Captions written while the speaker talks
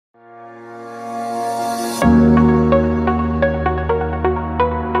นะ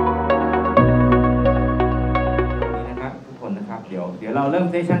ครับทุกคนนะครับเดี๋ยวเราเริ่ม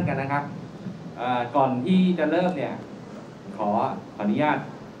เซสชั่นกันนะครับก่อนที่จะเริ่มเนี่ยขออนุญาต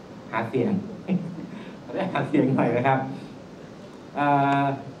หาเสียงขออนุญาตหาเสียงหน่อยนะครับ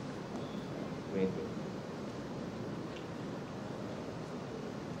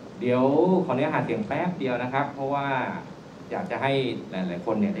เดี๋ยวขออนุญาตหาเสียงแป๊บเดียวนะครับเพราะว่าอยากจะให้หลายๆค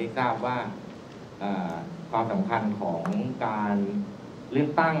นเนี่ยได้ทราบว่าความสำคัญของการเลือก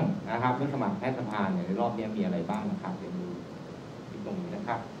ตั้งนะครับเลือกสมัครแพทยสภาในรอบนี้มีอะไรบ้างนะครับเดี๋ยวดูที่ตรงนี้นะค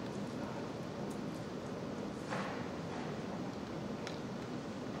รับ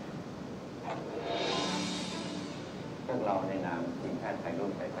พวกเราในนามทีมแพทย์ไทยร่ว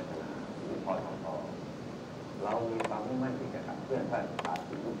มใจพัฒนาหรือพทท.เรามีความมุ่งมั่นที่จะขับเคลื่อนแพทยสภา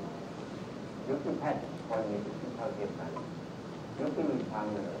สู่ยุคที่แพทย์คนมีสิทธิเท่าเทียมกันยุคที่มีความ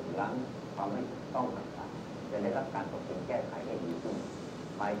เหลื่อมล้ำความไม่ถูกต้องต่างๆจะได้รับการปรับปรุงแก้ไขให้ดีขึ้น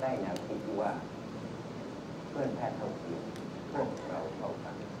ภายใต้แนวคิดที่ว่าเพื่อนแพทย์เท่าเทียมพวกเราเท่ากั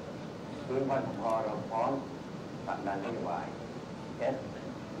นทีมพทท.เราพร้อมผลักดันนโยบาย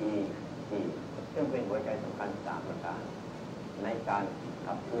SET ซึ่งเป็นหัวใจสำคัญ3ประการในการ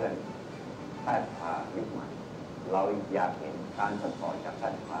ขับเคลื่อนแพทยสภายุคใหม่เราอยากเห็นการสปอร์ตจากแพ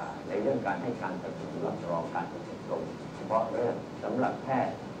ทยสภาในเรื่องการให้การสนับสนุนรับรองการเป็นตรงเฉพาะเรื่องสำหรับแพท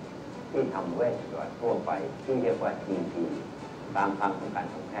ย์ที่ทำเวชทั่วไปที่เรียกว่า GP ตามความต้องการ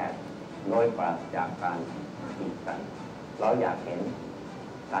ของแพทย์โดยปราศจากการกีดกันเราอยากเห็น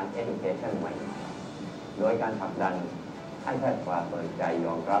การ education ใหม่โดยการผลักดันให้แพทยสภาเปิดใจย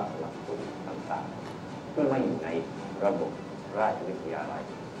อมรับหลักสูตรต่างๆที่ไม่อยู่ในระบบราชวิทยาลัย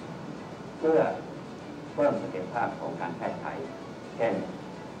เพื่อเพิ่มประสิทธิภาพของการแพทย์ไทยเช่น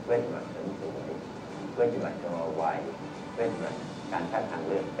เวชศาสตร์เสริมสวยเวชศาสตร์ชะลอวัยเวชศาสตร์การแพทย์ทางเ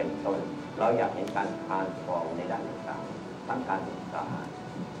ลือกเป็นต้นเราอยากเห็นการทรานส์ฟอร์มในด้านต่างๆทั้งการศึกษา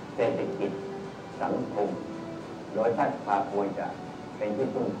เศรษฐกิจสังคมโดยแพทยสภาควรจะเป็นที่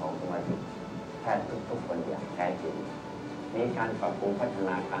พึ่งของสมาชิกแพทย์ทุกคนอย่างแท้จริงมีการปรับปรุงพัฒน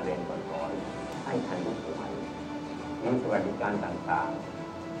าการเรียนการสอนให้ทันยุคสมัยมีสวัสดิการต่าง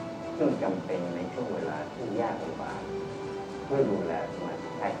ๆซึ่งจำเป็นในช่วงเวลาที่ยากลำบากเพื่อดูแลสมาชิ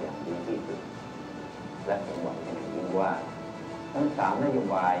กแพทย์อย่างดีที่สุดและผมหวังเป็นอย่างยิ่งว่าทั้ง3นโย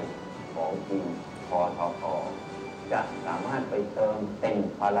บายของทีมพทท.จะสามารถไปเติมเต็ม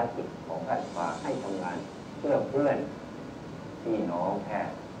ภารกิจของแพทยสภาให้ทำงานเพื่อเพื่อนพี่น้องแพท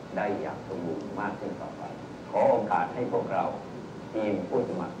ย์ได้อย่างสมบูรณ์มากขึ้นต่อไปขอโอกาสให้พวกเราทีมผู้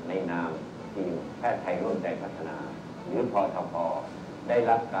สมัครในนามทีมแพทย์ไทยร่วมใจพัฒนาหรือพทท.ได้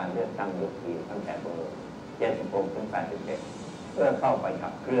รับการเลือกตั้งยกทีมตั้งแต่เบอร์76 ถึง 87เพื่อเข้าไปขั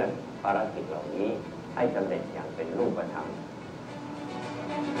บเคลื่อนภารกิจเหล่านี้ให้สำเร็จอย่างเป็นรูปธรรม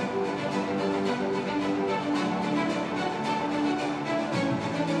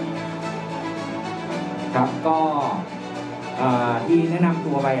ครับก็ที่แนะนำ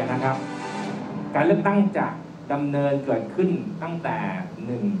ตัวไปนะครับการเลือกตั้งจะดำเนินเกิดขึ้นตั้งแต่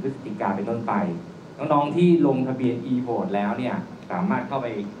1 พฤศจิกายนเป็นต้นไปน้องๆที่ลงทะเบียน e-vote แล้วเนี่ยสามารถเข้าไป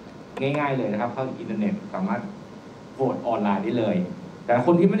ง่ายๆเลยนะครับเข้าอินเทอร์เน็ตสามารถโหวตออนไลน์ได้เลยแต่ค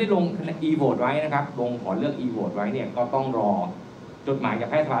นที่ไม่ได้ลง e-vote ไว้นะครับลงขอเลือก e-vote ไว้เนี่ยก็ต้องรอจดหมายจาก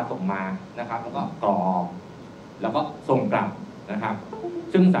แพทยสภาส่งมานะครับแล้วก็กรอกแล้วก็ส่งกลับนะครับ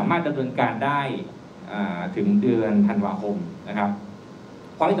ซึ่งสามารถดำเนินการได้ถึงเดือนธันวาคมนะครับ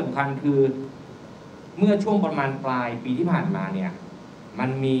ความสำคัญคือเมื่อช่วงประมาณปลายปีที่ผ่านมาเนี่ยมัน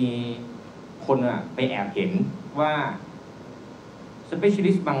มีคนไปแอบเห็นว่า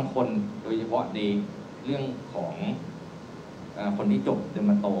specialist บางคนโดยเฉพาะในเรื่องของคนที่จบเดอร์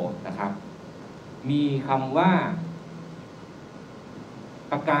มาโตนะครับมีคำว่า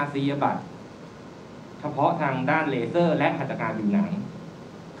ประกาศนียบัตรเฉพาะทางด้านเลเซอร์และหัตถการผิวหนัง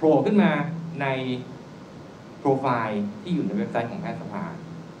โผล่ขึ้นมาในโปรไฟล์ที่อยู่ในเว็บไซต์ของแพทยสภา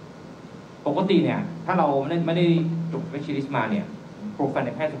ปกติเนี่ยถ้าเราไม่ได้จบ specialist มาเนี่ยโปรไฟล์ใน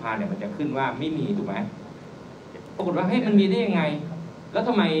แพทยสภาเนี่ยมันจะขึ้นว่าไม่มีถูกไหมปรากฏว่าเฮ้ยมันมีได้ยังไงแล้วท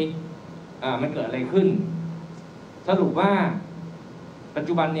ำไมมันเกิดอะไรขึ้นสรุปว่าปัจ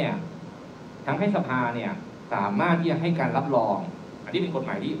จุบันเนี่ยทางแพทยสภาเนี่ยสามารถที่จะให้การรับรองอันนี้เป็นกฎห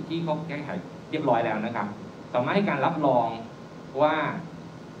มายที่เขาแก้ไขเรียบร้อยแล้วนะครับสามารถให้การรับรองว่า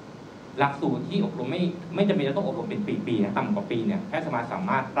หลักสูตรที่อบรมไม่จำเป็นจะต้องอบรมเป็นปีๆนะต่ำกว่าปีเนี่ยแพทยสภาสา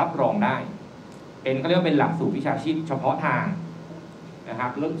มารถรับรองได้เป็นเขาเรียกว่าเป็นหลักสูตรวิชาชีพเฉพาะทางนะครั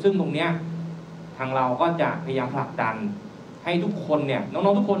บซึ่งตรงเนี้ยทางเราก็จะพยายามผลักดันให้ทุกคนเนี่ยน้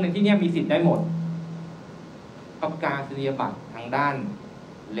องๆทุกคนในที่นี้มีสิทธิ์ได้หมดประกาศนียบัตรทางด้าน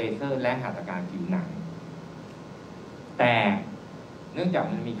เลเซอร์และหัตถการผิวหนังแต่เนื่องจาก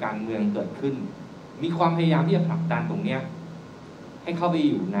มันมีการเมืองเกิดขึ้น มีความพยายามที่จะผลักดันตรงเนี้ยให้เข้าไป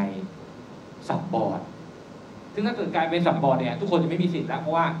อยู่ในซับบอร์ดซึ่งถ้าเกิดกลายเป็นซับบอร์ดเนี่ยทุกคนจะไม่มีสิทธิ์แล้วเพร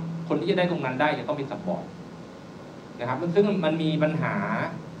าะว่าคนที่จะได้ตรงนั้นได้จะต้องเป็นซับบอร์ดนะครับซึ่งมันมีปัญหา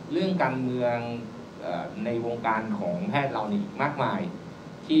เรื่องการเมืองในวงการของแพทย์เรานี่มากมาย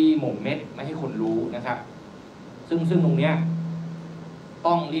ที่หม่งเม็ดไม่ให้คนรู้นะครับซึ่งตรงเนี้ย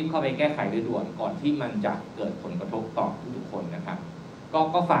ต้องรีบเข้าไปแก้ไขโดยด่วนก่อนที่มันจะเกิดผลกระทบต่อทุกคนนะครับ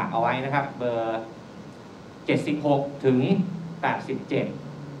ก็ฝากเอาไว้นะครับเบอร์76ถึง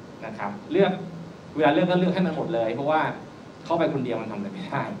87นะครับเลือกเวลาเลือกก็เลือกให้มันหมดเลยเพราะว่าเข้าไปคนเดียวมันทำอะไรไม่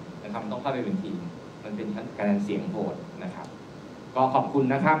ได้นะครับต้องเข้าไปเป็นทีมมันเป็นคะแนนเสียงโหวตนะครับก็ขอบคุณ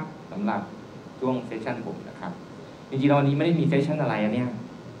นะครับสำหรับช่วงเซสชั่นผมนะครับจริงๆวันนี้ไม่ได้มีเซสชั่นอะไรเนี่ย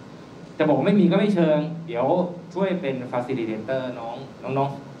จะบอกว่าไม่มีก็ไม่เชิงเดี๋ยวช่วยเป็น facilitator น้อง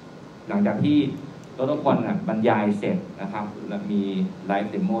หลังจากที่ดร.พรบรรยายเสร็จนะครับและมีไล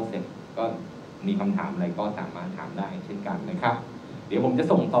ฟ์เดโมเสร็จก็มีคำถามอะไรก็สามารถถามได้เช่นกันนะครับเดี๋ยวผมจะ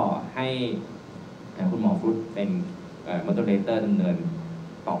ส่งต่อให้คุณหมอฟรุตเป็นmoderator ดำเนิน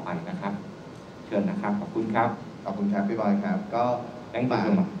ต่อไปนะครับเชิญนะครับขอบคุณครับขอบคุณครับพี่บอยครับก็ Thank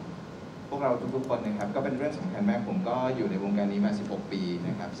you พวกเราทุกๆคนนะครับก็เป็นเรื่องสำคัญมากผมก็อยู่ในวงการนี้มา16 ปีน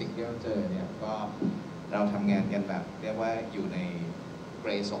ะครับสิ่งที่เราเจอเนี่ยก็เราทำงานกันแบบเรียกว่าอยู่ในเกร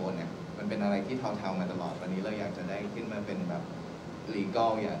ย์โซนเนี่ยมันเป็นอะไรที่เทาๆมาตลอดวันนี้เราอยากจะได้ขึ้นมาเป็นแบบ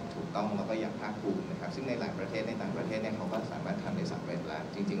legal อย่างถูกต้องแล้วก็อย่างภาคภูมินะครับซึ่งในหลายประเทศในต่างประเทศเนี่ยเขาก็สามารถทำได้สำเร็จแล้ว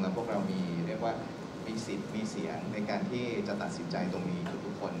จริงๆแล้วพวกเรามีเรียกว่ามีสิทธิ์มีเสียงในการที่จะตัดสินใจตรงนี้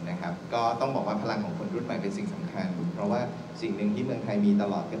ทุกๆคนนะครับก็ต้องบอกว่าพลังของคนรุ่นใหม่เป็นสิ่งสำคัญเพราะว่าสิ่งหนึ่งที่เมืองไทยมีต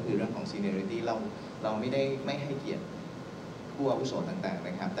ลอดก็คือเรื่องของ seniority เราไม่ให้เกียรติผู้อาวุโสต่างๆน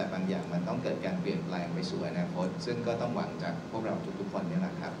ะครับแต่บางอย่างมันต้องเกิดการเปลี่ยนแปลงไปสู่อนาคตซึ่งก็ต้องหวังจากพวกเราทุกๆคนนี่แหล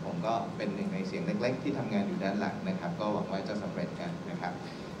ะครับผมก็เป็นหนึ่งในเสียงเล็กๆที่ทำงานอยู่ด้านหลังนะครับก็หวังว่าจะสำเร็จกันนะครับ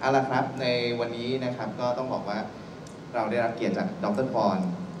เอาละครับในวันนี้นะครับก็ต้องบอกว่าเราได้รับเกียรติจากดร.พร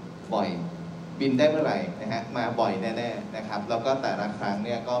บ่อยบินได้เมื่อไหร่นะฮะมาบ่อยแน่ๆนะครับแล้วก็แต่ละครั้งเ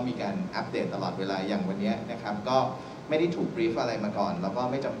นี่ยก็มีการอัปเดตตลอดเวลาอย่างวันนี้นะครับก็ไม่ได้ถูกบรีฟอะไรมาก่อนแล้วก็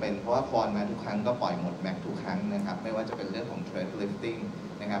ไม่จำเป็นเพราะว่าฟอนมาทุกครั้งก็ปล่อยหมดแม็กทุกครั้งนะครับไม่ว่าจะเป็นเรื่องของ trade lifting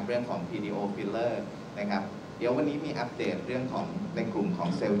นะครับเรื่องของ PDO filler นะครับเดี๋ยววันนี้มีอัปเดตเรื่องของในกลุ่มของ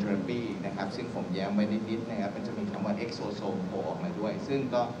cell therapy นะครับซึ่งผมแย้มไว้นิดๆนะครับมันจะมีคำว่า exosome โผล่ออกมาด้วยซึ่ง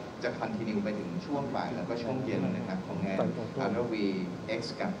ก็จะ continue ไปถึงช่วงบ่ายแล้วก็ช่วงเย็นนะครับของงาน RV X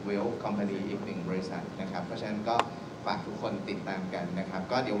กับ Well Company อีกหนึ่งบริษัทนะครับเพราะฉะนั้นก็ฝากทุกคนติดตามกันนะครับ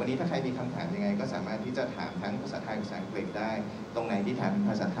ก็เดี๋ยววันนี้ถ้าใครมีคำถามยังไงก็สามารถที่จะถามทั้งภาษาไทยภาษาอังกฤษได้ตรงไหนที่ถาม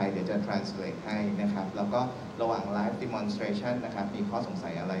ภาษาไทยเดี๋ยวจะ translate ให้นะครับแล้วก็ระหว่าง live demonstration นะครับมีข้อสงสั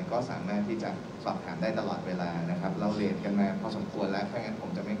ยอะไรก็สามารถที่จะสอบถามได้ตลอดเวลานะครับเราเรียนกันมาพอสมควรแล้วถ้างั้นผม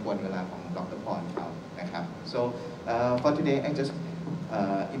จะไม่กวนเวลาของดร.พรเขานะครับ so for today I just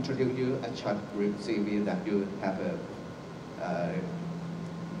introduce you a short brief CV that you have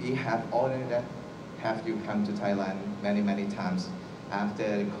we have honor that have you come to Thailand many times after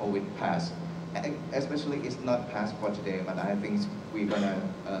COVID passed. Especially it's not past for today, but I think we're gonna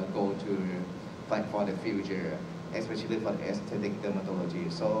go to fight for the future, especially for the aesthetic dermatology.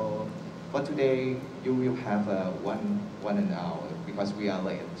 So for today, you will have one an hour because we are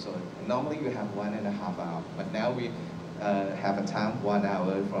late. So normally you have 1.5 hours, but now we have a time 1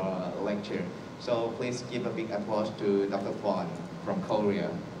 hour for a lecture. So please give a big applause to Dr. Phon from Korea.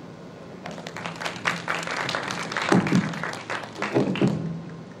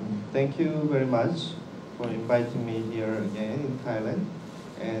 Thank you very much for inviting me here again in Thailand,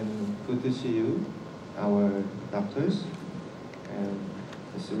 and good to see you, our doctors. And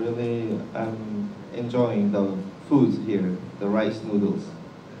it's really I'm enjoying the food here, the rice noodles.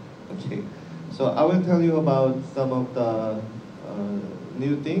 Okay, so I will tell you about some of the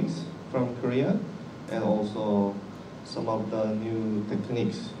new things from Korea, and also some of the new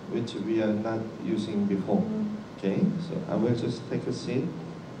techniques which we are not using before. Okay, so I will just take a seat.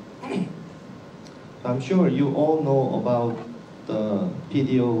 I'm sure you all know about the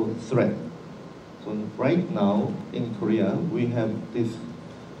PDO thread. So right now in Korea, we have this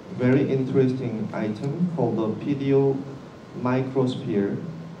very interesting item called the PDO microsphere,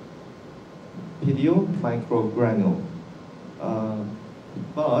 PDO microgranule.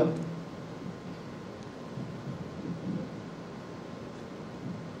 But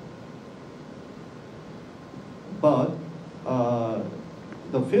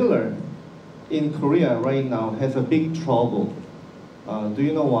the filler in Korea right now has a big trouble. Do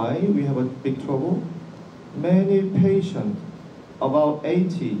you know why we have a big trouble? Many patients, about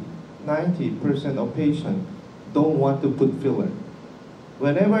 80-90% of patients don't want to put filler.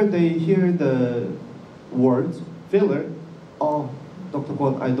 Whenever they hear the words filler, oh, Dr.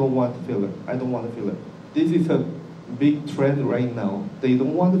 Kwon, I don't want filler. I don't want a filler. This is a big trend right now. They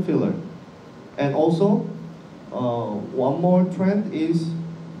don't want a filler. And also, one more trend is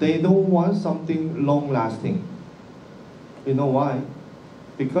they don't want something long-lasting. You know why?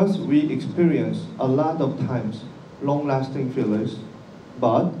 Because we experience a lot of times long-lasting fillers,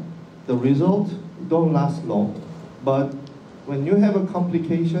 but the result don't last long. But when you have a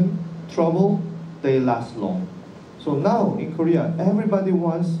complication, trouble, they last long. So now in Korea, everybody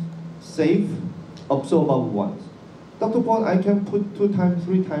wants safe, absorbable ones. Dr. Kwon, I can put 2 times,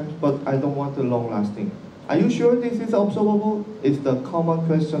 3 times, but I don't want the long-lasting. Are you sure this is absorbable? It's the common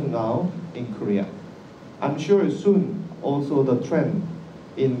question now in Korea. I'm sure soon also the trend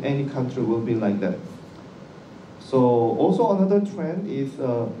in any country will be like that. So also another trend is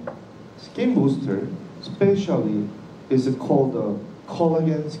skin booster, especially is called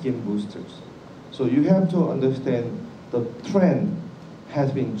collagen skin boosters. So you have to understand the trend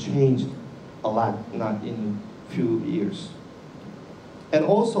has been changed a lot, not in few years. And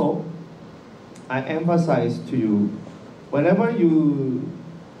also, I emphasize to you, whenever you,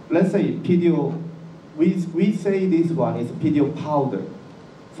 let's say PDO, we say this one is PDO powder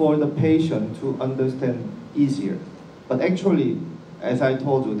for the patient to understand easier. But actually, as I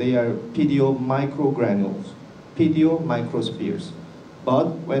told you, they are PDO microgranules, PDO microspheres. But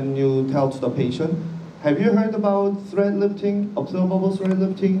when you tell to the patient, have you heard about thread lifting, observable thread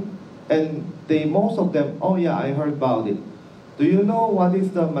lifting? And most of them, oh yeah, I heard about it. Do you know what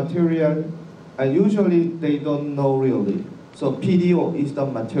is the material? And usually they don't know really. So PDO is the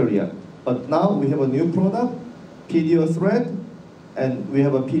material. But now we have a new product, PDO thread, and we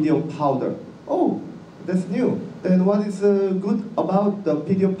have a PDO powder. Oh, that's new. Then what is good about the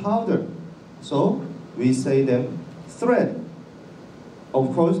PDO powder? So we say them thread.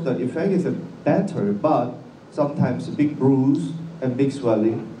 Of course, the effect is better, but sometimes big bruise and big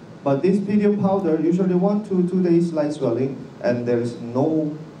swelling. But this PDO powder, usually 1 to 2 days light swelling, and there is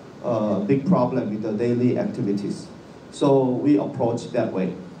no big problem with the daily activities. So we approach that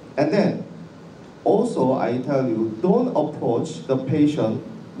way. And then, also I tell you, don't approach the patient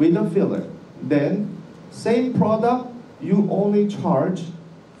with a filler. Then, same product, you only charge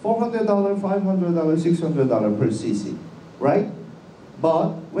 $400, $500, $600 per cc, right? But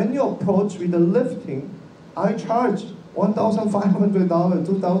when you approach with the lifting, I charge $1,500,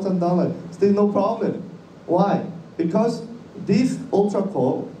 $2,000, still no problem. Why? Because this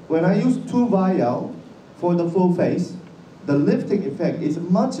UltraCore, when I use 2 vial for the full face, the lifting effect is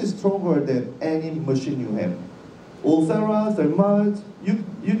much stronger than any machine you have. Ulthera, Thermage,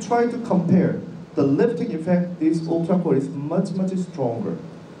 you try to compare. The lifting effect, this UltraCore is much, much stronger.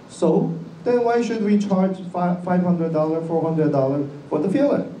 So, then why should we charge $500, $400 for the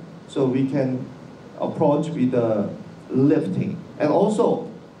filler? So we can approach with the lifting. And also,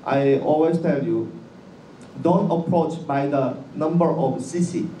 I always tell you, don't approach by the number of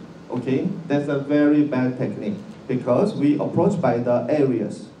cc, okay? That's a very bad technique because we approach by the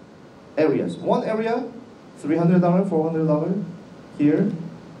areas. One area, $300, $400 here.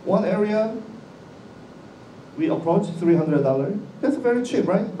 One area, we approach $300. That's very cheap,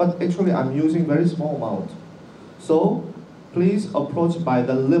 right? But actually, I'm using very small amount. So please approach by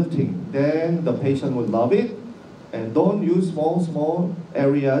the lifting. Then the patient will love it. And don't use small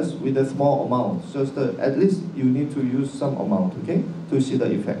areas with a small amount. Just at least you need to use some amount, okay, to see the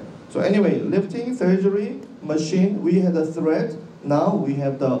effect. So anyway, lifting, surgery, machine, we had a thread. Now we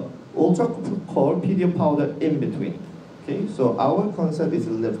have the UltraCore PDO powder in between. Okay, so our concept is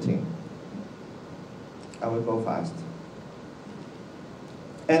lifting. I will go fast.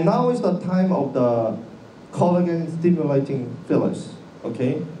 And now is the time of the collagen stimulating fillers,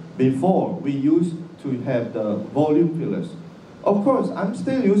 okay? Before, we used to have the volume fillers. Of course, I'm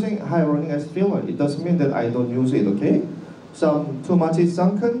still using hyaluronic acid filler. It doesn't mean that I don't use it, okay? Too much is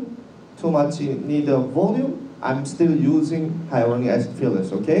sunken, too much need a volume, I'm still using hyaluronic acid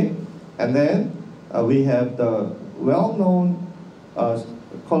fillers, okay? And then we have the well-known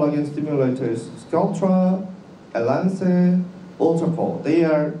collagen stimulators, Sculptra, Elance, UltraCore. They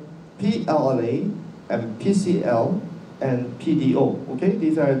are PLLA and PCL and PDO, okay?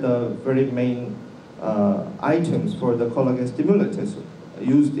 These are the very main items for the collagen stimulators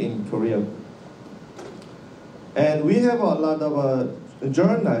used in Korea. And we have a lot of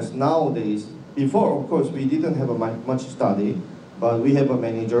journals nowadays. Before, of course, we didn't have much study, but we have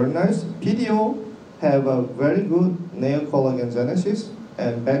many journals. PDO have a very good neocollagenesis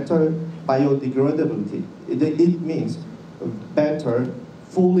and better biodegradability. It means better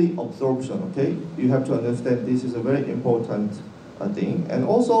fully absorption, okay? You have to understand this is a very important thing. And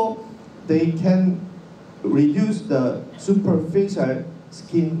also, they can reduce the superficial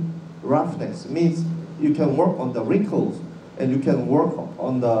skin roughness. Means you can work on the wrinkles and you can work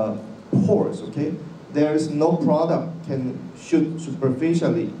on the pores, okay? There is no product can shoot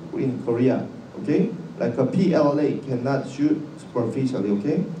superficially in Korea, okay? Like a PLA cannot shoot superficially,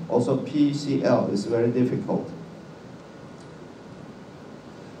 okay? Also PCL is very difficult.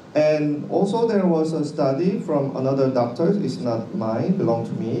 And also there was a study from another doctor, it's not mine, belong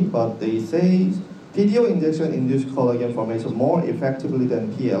to me, but they say PDO injection induced collagen formation more effectively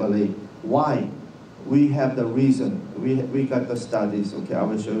than PLA. Why? We have the reason. We got the studies, okay, I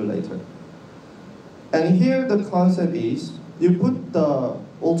will show you later. And here the concept is, you put the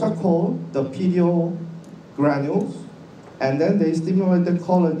ultra-cold, the PDO granules, and then they stimulate the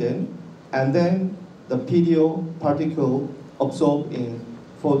collagen, and then the PDO particle absorb in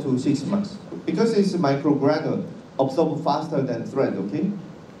 4 to 6 months. Because it's microgranule, absorb faster than thread, okay?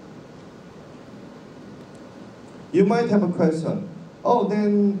 You might have a question. Oh,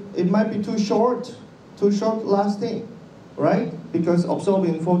 then it might be too short lasting, right? Because absorb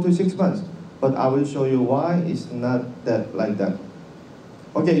in 4 to 6 months. But I will show you why it's not that like that.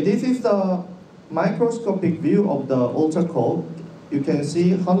 Okay, this is the microscopic view of the ultra-cold. You can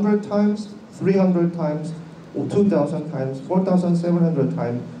see 100 times, 300 times, 2,000 times, 4,700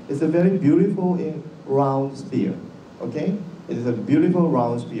 times. It's a very beautiful round sphere, okay? It is a beautiful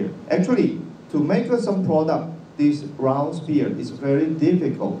round sphere. Actually, to make some product, this round sphere is very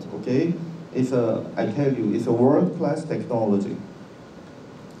difficult, okay? I tell you, it's a world-class technology.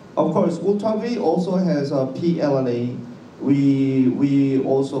 Of course, UltraV also has a PLA. We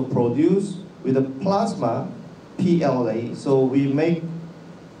also produce with a plasma PLA, so we make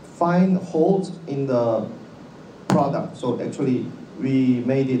fine holes in the product. So actually, we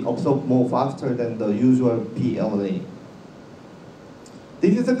made it absorb more faster than the usual PLA.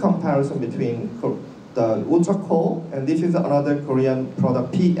 This is a comparison between the ultra-cold, and this is another Korean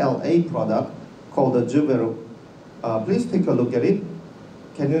product, PLA product, called the Juvero. Please take a look at it.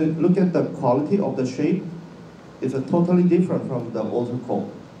 Can you look at the quality of the shape? It's totally different from the ultra-cold.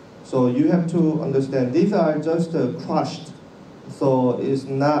 So you have to understand, these are just crushed, so it's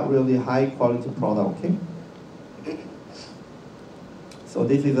not really high quality product, okay? So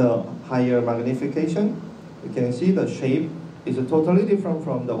this is a higher magnification. You can see the shape is totally different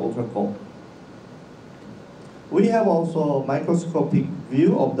from the ultra-cold. We have also microscopic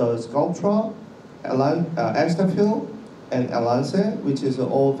view of the Sculptra, Astafil, and Elance, which is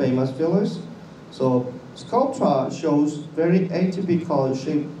all famous fillers. So Sculptra shows very atypical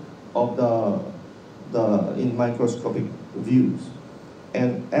shape of in microscopic views.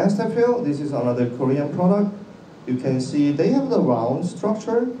 And Astafil, this is another Korean product. You can see they have the round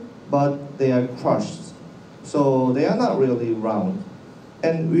structure, but they are crushed. So they are not really round.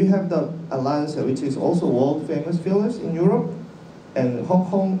 And we have the Elance, which is also world famous fillers in Europe, and Hong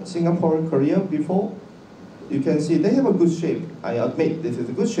Kong, Singapore, Korea before. You can see they have a good shape. I admit this is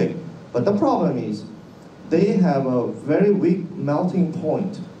a good shape. But the problem is they have a very weak melting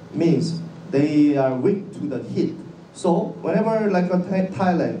point. Means they are weak to the heat. So whenever like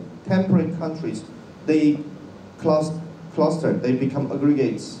Thailand, temperate countries, they cluster, they become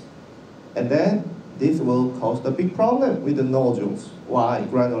aggregates. And then this will cause the big problem with the nodules. Why?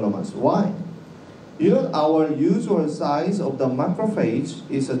 Granulomas. Why? You know, our usual size of the macrophage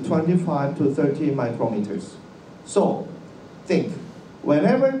is 25 to 30 micrometers. So, think,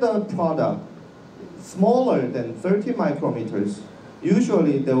 whenever the product smaller than 30 micrometers,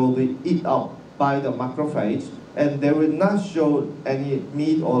 usually they will be eaten up by the macrophage, and they will not show any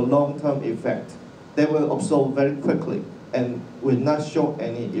mid or long-term effect. They will absorb very quickly and will not show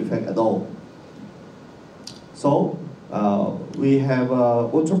any effect at all. So, we have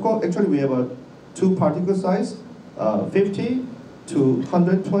ultracold. Actually, we have two particle size, 50 to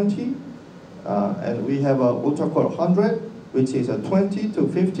 120, and we have ultracold 100, which is 20 to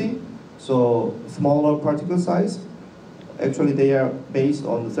 50, so smaller particle size. Actually, they are based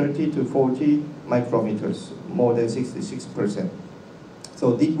on 30 to 40 micrometers, more than 66%.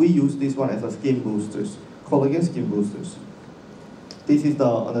 So we use this one as a skin boosters, collagen skin boosters. This is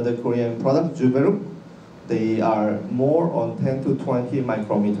another Korean product, Juvero. They are more on 10 to 20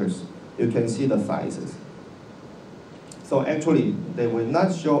 micrometers. You can see the sizes. So actually, they will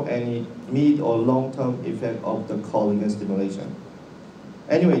not show any mid or long-term effect of the collagen stimulation.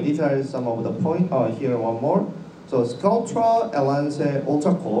 Anyway, these are some of the points. Here one more. So Sculptra, Elance,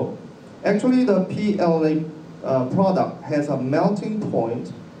 ultracold. Actually, the PLA product has a melting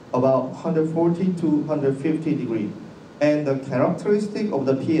point about 140 to 150 degrees. And the characteristic of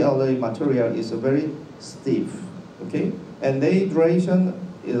the PLA material is very stiff, okay? And the duration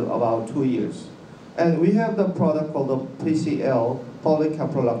is about 2 years. And we have the product called the PCL,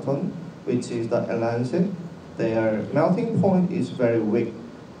 polycaprolactone, which is the Elancet. Their melting point is very weak,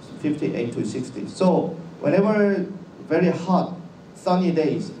 58 to 60. So whenever very hot, sunny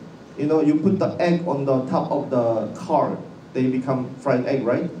days, you put the egg on the top of the car, they become fried egg,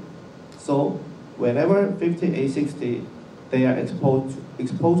 right? So whenever 58, 60, they are exposed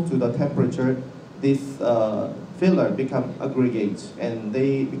to the temperature, this filler become aggregates and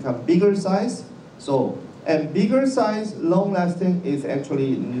they become bigger size. And bigger size, long lasting is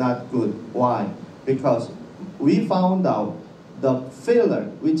actually not good. Why? Because we found out the filler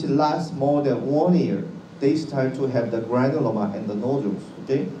which lasts more than 1 year, they start to have the granuloma and the nodules.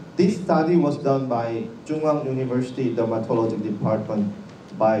 Okay? This study was done by Chunghwa University Dermatology Department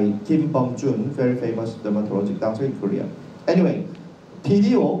by Kim Bum-jun, very famous dermatologic doctor in Korea. Anyway,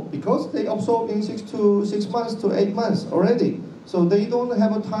 PDO, because they absorb in 6 months to 8 months already, so they don't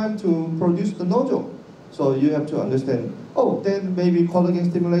have a time to produce the nodule. So you have to understand, then maybe collagen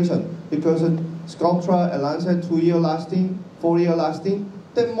stimulation, because Sculptra, Elancet, 2-year lasting, 4-year lasting,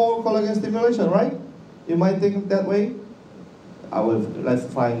 then more collagen stimulation, right? You might think that way.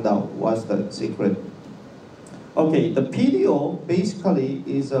 Let's find out what's the secret. Okay, the PDO basically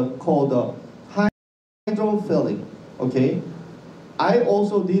is called hydrophilic. Okay, I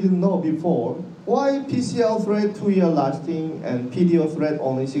also didn't know before why PCL thread 2-year lasting and PDO thread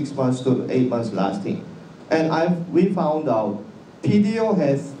only 6 months to 8 months lasting. And we found out PDO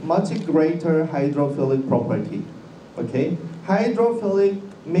has much greater hydrophilic property. Okay, hydrophilic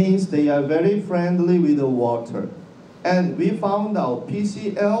means they are very friendly with the water. And we found out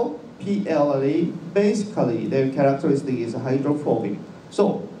PCL, PLA, basically their characteristic is hydrophobic.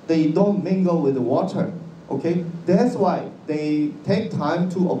 So they don't mingle with the water. Okay, that's why they take time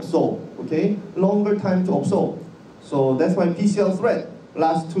to absorb. Okay, longer time to absorb. So that's why PCL thread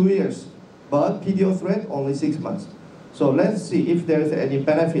lasts 2 years, but PDO thread only 6 months. So let's see if there's any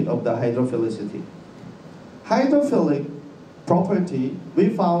benefit of the hydrophilicity. Hydrophilic property, we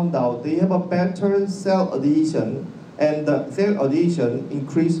found out they have a better cell adhesion, and the cell adhesion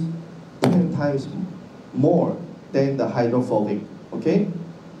increased 10 times more than the hydrophobic. Okay,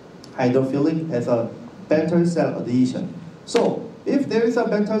 hydrophilic has a better cell adhesion. So if there is a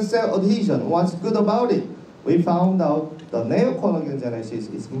better cell adhesion, what's good about it? We found out the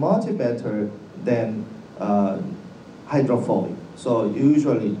neocollagenesis is much better than hydrophobic. So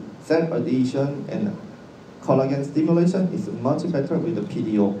usually cell adhesion and collagen stimulation is much better with the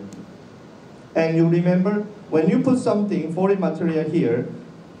PDO. And you remember, when you put something, foreign material here,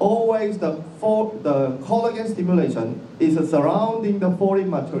 always the collagen stimulation is surrounding the foreign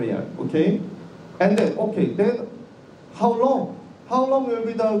material, okay? And then, then how long? How long will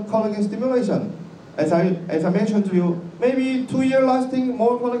be the collagen stimulation? As I mentioned to you, maybe 2-year lasting,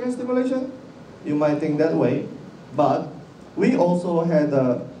 more collagen stimulation? You might think that way, but we also had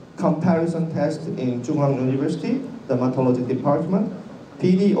a comparison test in Chunghwa University, Dermatology Department,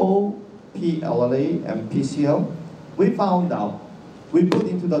 PDO, PLA, and PCL. We found out, we put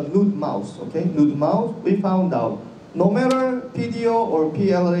into the nude mouse, okay? Nude mouse, we found out, no matter PDO or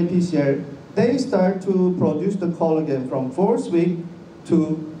PLA, PCL, they start to produce the collagen from 4th week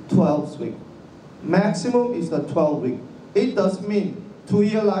to 12th week. Maximum is the 12th week. It does mean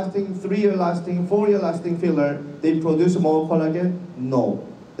 2-year lasting, 3-year lasting, 4-year lasting filler, they produce more collagen? No.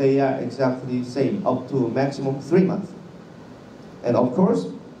 They are exactly same, up to maximum 3 months. And of course,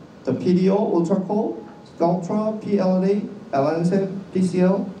 the PDO, Ultracold, Sculptra, PLA, Elancet,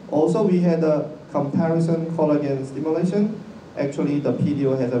 PCL, also we had a comparison collagen stimulation. Actually, the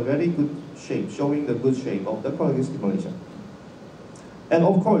PDO has a very good shape, showing the good shape of the collagen stimulation. And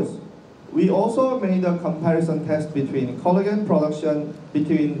of course, we also made a comparison test between collagen production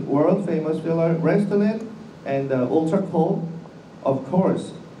between world famous filler Restylane and Ultracold. Of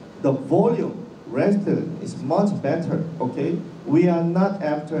course, the volume Restylane is much better, okay? We are not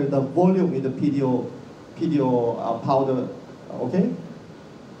after the volume in the PDO powder, okay?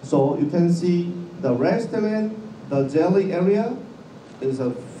 So you can see the Restylane, the jelly area is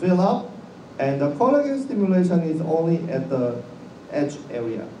a fill up, and the collagen stimulation is only at the edge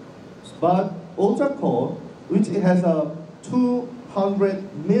area. But Ultracold, which has a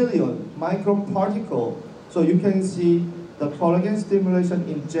 200 million microparticle, so you can see the collagen stimulation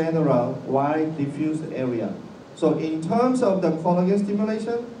in general, wide diffuse area. So in terms of the collagen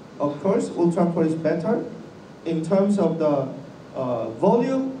stimulation, of course, Ultracold is better. In terms of the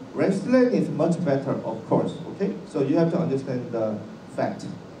volume, Restylane is much better, of course, okay? So you have to understand the fact.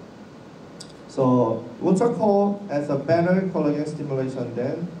 So Ultracold has a better collagen stimulation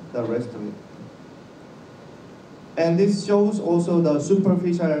than the Restylane. And this shows also the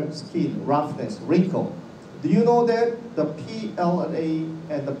superficial skin, roughness, wrinkle. Do you know that the PLA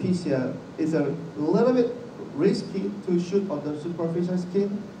and the PCL is a little bit risky to shoot on the superficial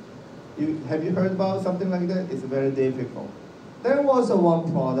skin? Have you heard about something like that? It's very difficult. There was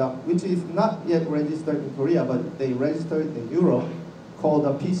one product which is not yet registered in Korea, but they registered in Europe, called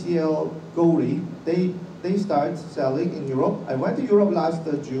the PCL Gori. They start selling in Europe. I went to Europe last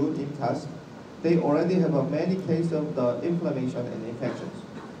June in test. They already have many cases of the inflammation and infections.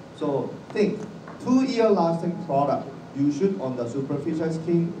 So think, 2-year lasting product you shoot on the superficial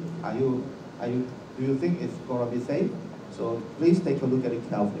skin. Do you think it's gonna be safe? So please take a look at it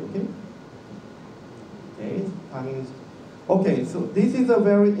carefully, okay? Okay, timing is. Okay, so this is a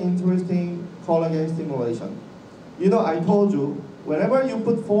very interesting collagen stimulation. You know, I told you, whenever you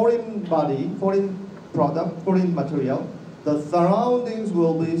put foreign body, foreign product, foreign material, the surroundings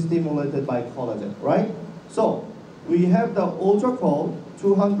will be stimulated by collagen, right? So we have the UltraCold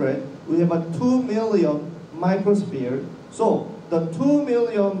 200. We have a 2 million microsphere. So the 2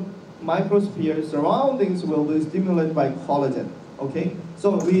 million microsphere surroundings will be stimulated by collagen. Okay.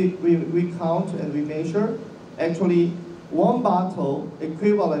 So we count and we measure. Actually, one bottle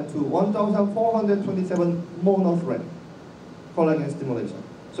equivalent to 1,427 monothread collagen stimulation.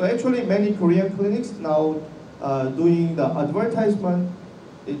 So actually, many Korean clinics now doing the advertisement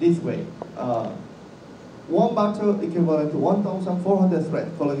in this way. One bottle equivalent to 1,400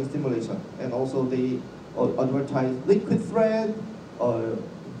 thread collagen stimulation, and also they advertise liquid thread or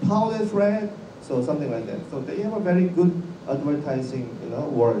powder thread, so something like that. So they have a very good advertising,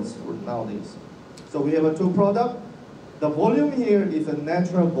 words nowadays. So we have 2 products. The volume here is a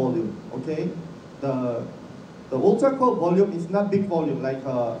natural volume. Okay, the UltraCold volume is not big volume like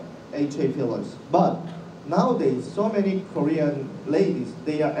HA fillers, but nowadays so many Korean ladies,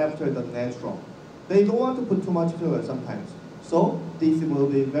 they are after the natural. They don't want to put too much filler sometimes. So this will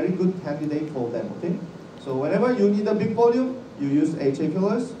be a very good candidate for them, okay? So whenever you need a big volume, you use HA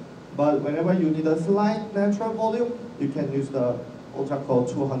fillers. But whenever you need a slight natural volume, you can use the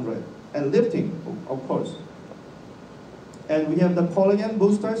UltraCold 200. And lifting, of course. And we have the collagen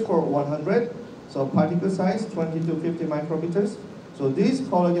boosters for 100. So particle size, 20 to 50 micrometers. So these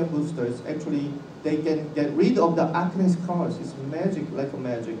collagen boosters, actually, they can get rid of the acne scars. It's magic, like a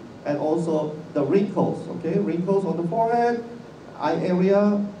magic. And also the wrinkles, okay? Wrinkles on the forehead, eye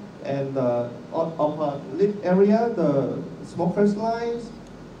area, and upper lip area, the smoker's lines.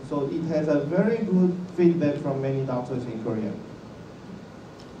 So it has a very good feedback from many doctors in Korea.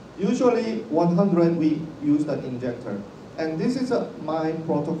 Usually 100 we use the injector. And this is my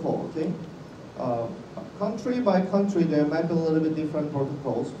protocol, okay? Country by country, there might be a little bit different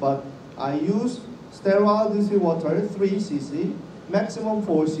protocols, but I use sterile DC water, 3 cc, maximum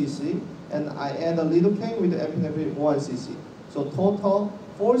 4 cc, and I add a lidocaine with epinephrine 1 cc. So total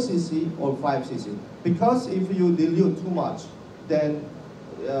 4 cc or 5 cc. Because if you dilute too much, then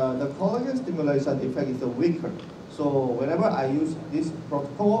the collagen stimulation effect is weaker. So whenever I use this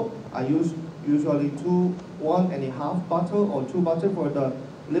protocol, I use usually 1.5 bottle or 2 bottles for the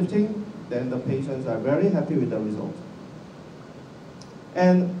lifting. Then the patients are very happy with the result.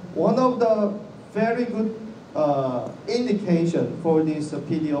 And one of the very good indication for this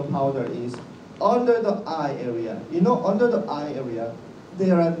PDO powder is under the eye area. You know, under the eye area,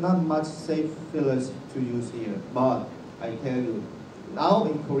 there are not much safe fillers to use here. But I tell you, now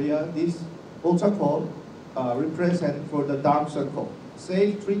in Korea, this UltraCold represent for the dark circle,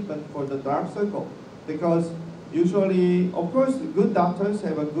 safe treatment for the dark circle, because usually, of course, good doctors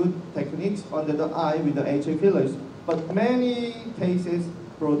have a good techniques under the eye with the HA fillers, but many cases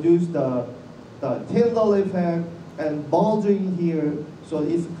produce the tingle effect and bulging here, so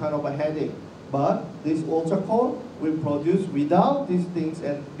it's kind of a headache. But this UltraCold will produce without these things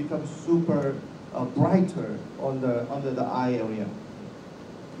and become super brighter under the eye area.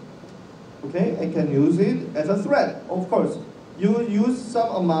 Okay, I can use it as a thread. Of course, you use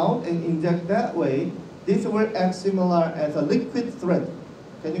some amount and inject that way. This will act similar as a liquid thread.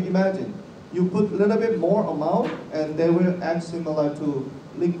 Can you imagine? You put a little bit more amount and they will act similar to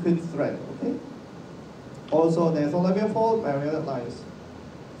liquid thread, okay? Also, nasolabial fold, marionette lines.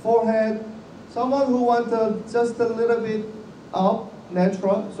 Forehead, someone who wanted just a little bit up,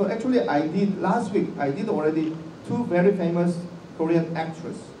 natural. So actually I did, last week, I did already 2 very famous Korean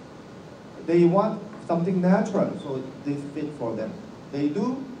actresses. They want something natural, so this fit for them. They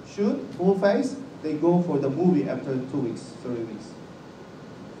do shoot full face, they go for the movie after 2 weeks, 3 weeks.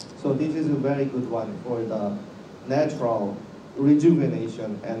 So this is a very good one for the natural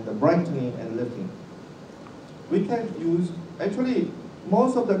rejuvenation and the brightening and lifting. We can use, actually,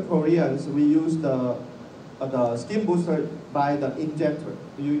 most of the Koreans, we use the the skin booster by the injector.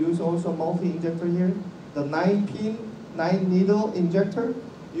 Do you use also multi-injector here? The 9-pin, 9-needle injector.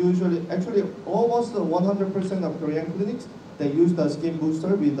 Usually, actually, almost 100% of Korean clinics, they use the skin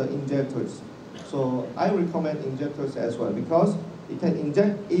booster with the injectors. So I recommend injectors as well because it can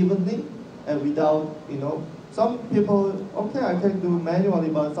inject evenly and without, some people, okay, I can do manually,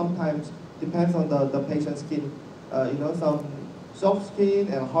 but sometimes depends on the patient's skin. Some soft skin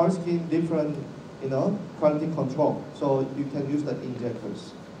and hard skin, different, quality control. So you can use the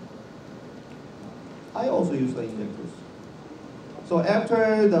injectors. I also use the injectors. So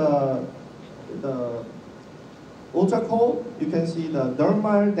after the ultra cold, you can see the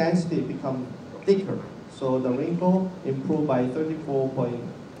dermal density become thicker. So the wrinkle improved by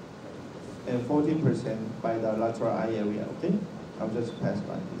 34.40% by the lateral eye area, okay? I'll just pass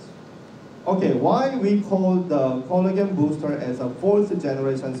by this. Okay, why we call the collagen booster as a 4th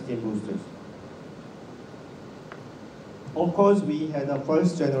generation skin boosters? Of course, we had a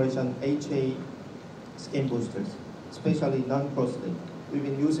 1st generation HA skin boosters, especially non-cross-link. We've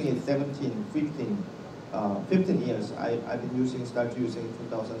been using it 15 years. I've been started using in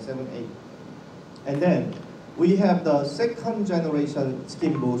 2007-8. And then we have the 2nd generation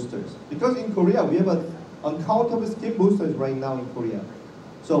skin boosters. Because in Korea, we have uncountable skin boosters right now in Korea.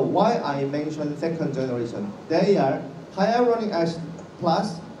 So why I mentioned 2nd generation? They are hyaluronic acid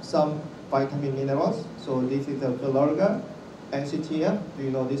plus some vitamin minerals. So this is the Filorga NCTF. Do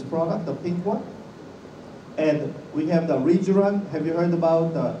you know this product, the pink one? And we have the Regeneron. Have you heard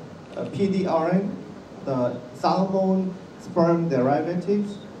about the PDRN, the salmon sperm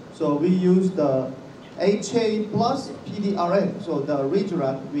derivatives? So we use the HA plus PDRN. So the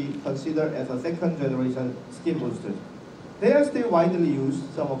Regeneron we consider as a 2nd generation skin booster. They are still widely used,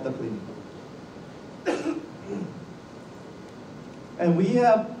 some of the clinics. And we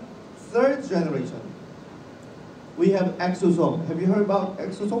have 3rd generation. We have exosome. Have you heard about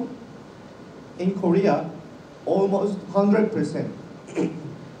exosome? In Korea, almost 100%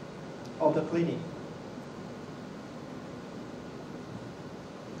 of the clinic.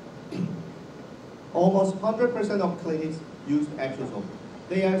 Almost 100% of clinics use exosome.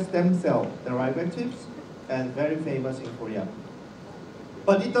 They are stem cell derivatives and very famous in Korea.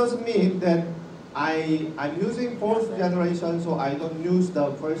 But it doesn't mean that I'm using 4th generation, so I don't use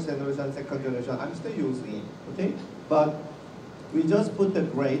the 1st generation, 2nd generation. I'm still using it, okay? But we just put the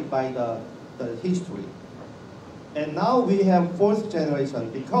grade by the history. And now we have 4th generation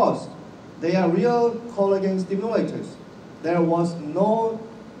because they are real collagen stimulators. There was no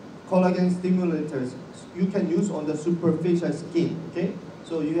collagen stimulators you can use on the superficial skin, okay?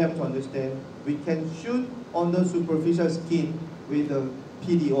 So you have to understand, we can shoot on the superficial skin with the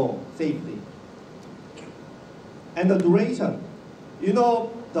PDO safely. And the duration, the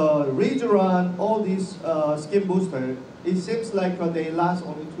Regeneron, all these skin booster, it seems like they last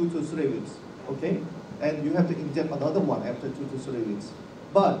only 2 to 3 weeks, okay? And you have to inject another one after 2 to 3 weeks.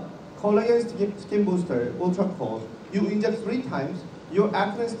 But collagen skin booster, ultra cold, you inject 3 times, your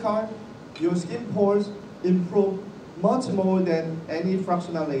acne scar, your skin pores improve much more than any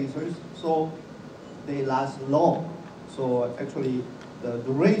fractional lasers, so they last long. So actually, the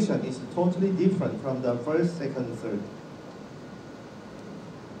duration is totally different from the 1st, 2nd, 3rd.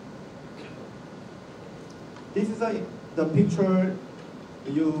 This is the picture.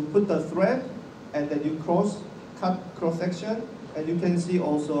 You put the thread, and then you cut cross section, and you can see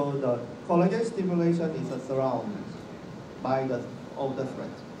also the collagen stimulation is surrounded by the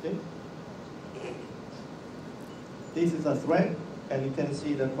thread. Okay? This is a thread, and you can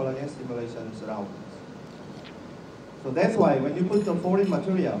see the collagen stimulation surroundings. So that's why when you put the foreign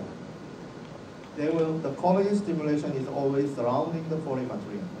material, the collagen stimulation is always surrounding the foreign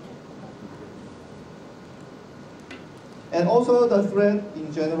material. And also the thread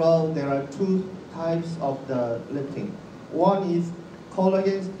in general, there are 2 types of the lifting. One is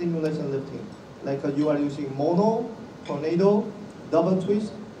collagen stimulation lifting, like you are using mono, tornado, double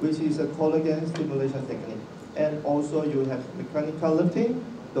twist, which is a collagen stimulation technique. And also you have mechanical lifting,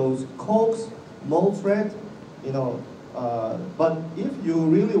 those coax, mold thread, but if you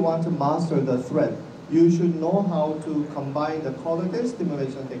really want to master the thread, you should know how to combine the collagen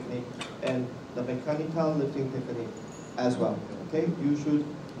stimulation technique and the mechanical lifting technique as well, okay? You should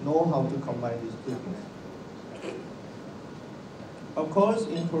know how to combine these 2 things. Of course,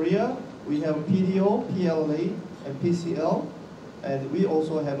 in Korea, we have PDO, PLA, and PCL, and we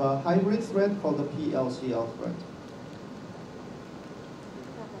also have a hybrid thread called the PLCL thread.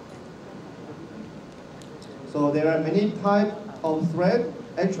 So there are many types of thread.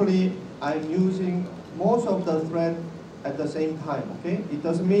 Actually, I'm using most of the thread at the same time, okay? It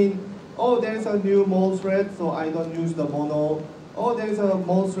doesn't mean oh, there's a new mold thread, so I don't use the mono. Oh, there's a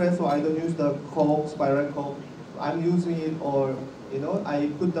mold thread, so I don't use the cope, spiral cope. I'm using it, or I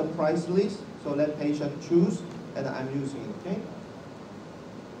put the price list, so let patient choose, and I'm using it, okay?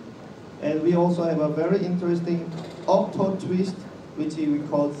 And we also have a very interesting octo twist, which we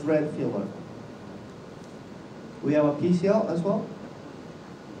call thread filler. We have a PCL as well.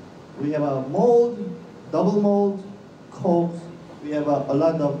 We have a mold, double mold, cope. We have a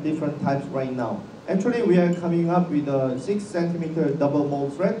lot of different types right now. Actually, we are coming up with a 6 centimeter double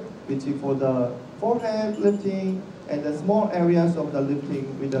mold thread, which is for the forehead lifting and the small areas of the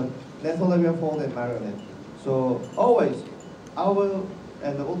lifting with the nasolabial fold and marionette. So always, our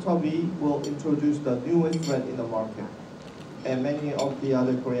and the Ultra V will introduce the newest thread in the market. And many of the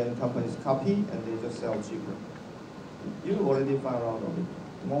other Korean companies copy and they just sell cheaper. You already found out of it,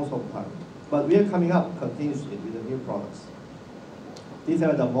 most of the time. But we are coming up continuously with the new products. These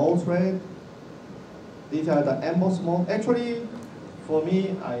are the mold thread. These are the embossed mold. Actually, for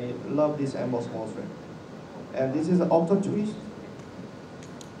me, I love this embossed mold thread. And this is the octo twist.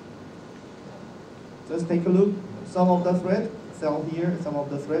 Just take a look. Some of the thread sell here, some of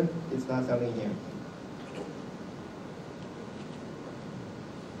the thread is not selling here.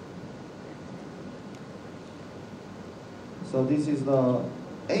 So this is the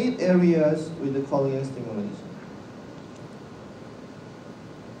 8 areas with the collagen stimulation.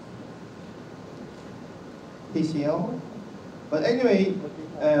 PCL. But anyway,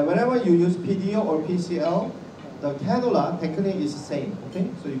 whenever you use PDO or PCL, the cannula technique is the same, okay?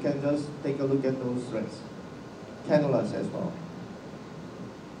 So you can just take a look at those threads. Cannulas as well.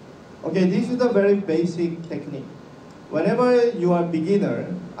 Okay, this is a very basic technique. Whenever you are a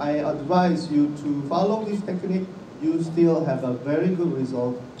beginner, I advise you to follow this technique. You still have a very good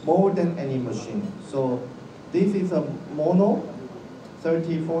result, more than any machine. So this is a mono,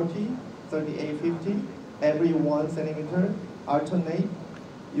 30-40, 38-50, every 1 centimeter, alternate.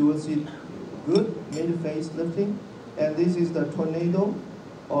 You will see good mid-face lifting. And this is the tornado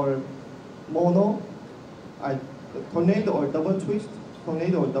or mono, tornado or double twist,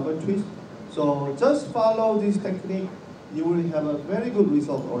 tornado or double twist. So just follow this technique, you will have a very good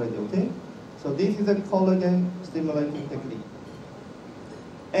result already, okay? So this is a collagen stimulating technique.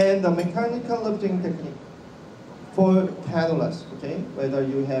 And the mechanical lifting technique for cannulas, okay? Whether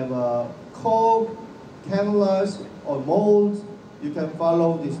you have a cope, cannulas, or molds, you can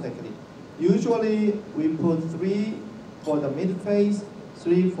follow this technique. Usually we put 3 for the mid face,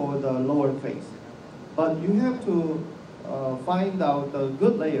 3 for the lower face. But you have to find out the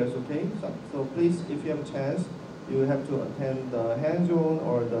good layers, okay? So please, if you have a chance, you have to attend the hands-on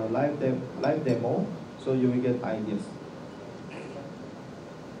or the live demo, so you will get ideas.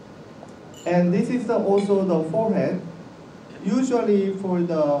 And this is also the forehead. Usually for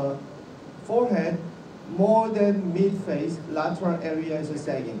the forehead, more than mid-face, lateral area is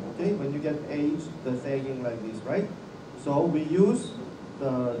sagging, okay? When you get age, the sagging like this, right? So we use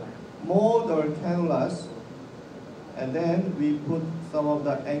the mold or cannulas, and then we put some of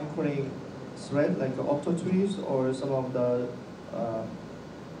the anchoring thread, like the octo twist, or some of the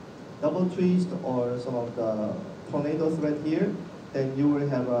double twist, or some of the tornado thread here. Then you will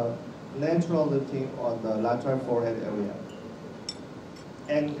have a natural lifting on the lateral forehead area.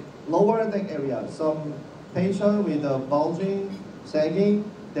 And lower neck area, some patient with a bulging, sagging,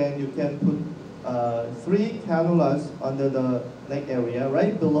 then you can put 3 cannulas under the neck area,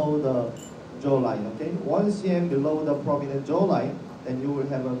 right below the jawline, okay? 1 cm below the prominent jawline, then you will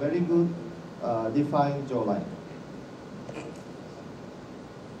have a very good defined jawline.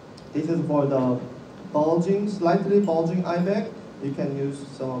 This is for the bulging, slightly bulging eye bag. You can use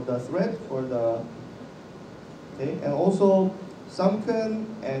some of the thread for the, okay? And also sunken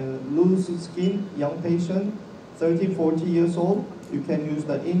and loose skin young patient, 30, 40 years old, you can use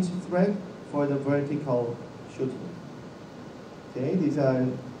the inch thread for the vertical shooting. Okay, these are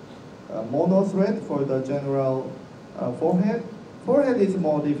mono thread for the general forehead. Forehead is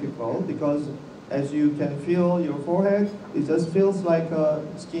more difficult because as you can feel your forehead, it just feels like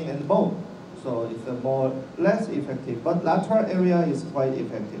skin and bone. So it's less effective, but lateral area is quite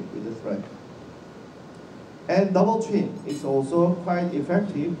effective with the thread. And double chin is also quite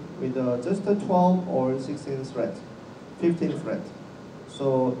effective with just a 12 or 16 thread, 15 thread.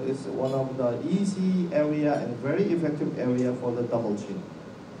 So it's one of the easy area and very effective area for the double chin.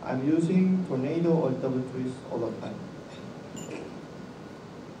 I'm using tornado or double twist all the time.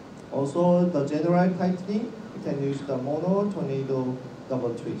 Also the general tightening, you can use the mono, tornado,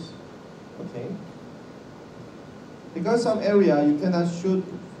 double twist. Okay. Because some area you cannot shoot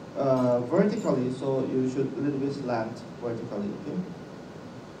vertically, so you should a little bit slant vertically. Okay.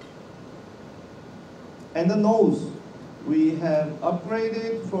 And the nose, we have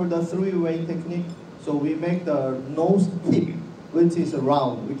upgraded for the three-way technique. So we make the nose tip, which is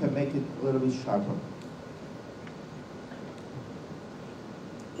round. We can make it a little bit sharper.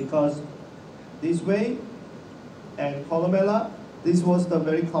 Because this way and columella, this was the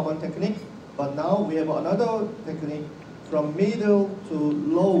very common technique. But now we have another technique from middle to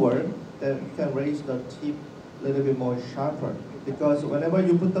lower that you can raise the tip a little bit more sharper. Because whenever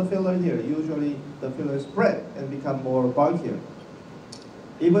you put the filler here, usually the filler spread and become more bulkier.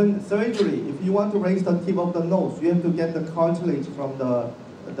 Even surgery, if you want to raise the tip of the nose, you have to get the cartilage from the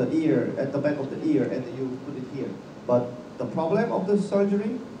ear, at the back of the ear, and you put it here. But the problem of the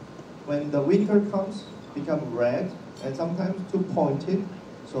surgery, when the winter comes, become red and sometimes too pointed.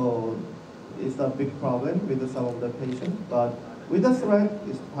 So it's a big problem with some of the patients. But with the thread,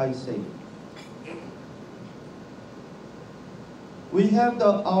 it's quite safe. We have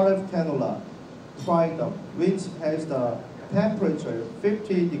the RF cannula, Tridom, which has the temperature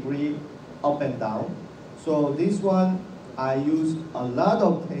 50 degrees up and down. So this one, I use a lot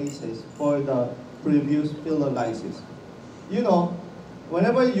of cases for the previous filler lysis. You know,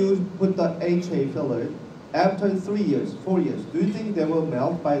 whenever you put the HA filler, after 3 years, 4 years, do you think they will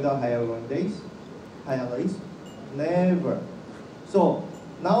melt by the hyaluronidase? Never. So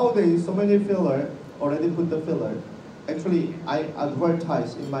nowadays, so many filler already put the filler. Actually, I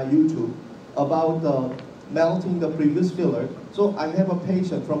advertise in my YouTube about the melting the previous filler. So I have a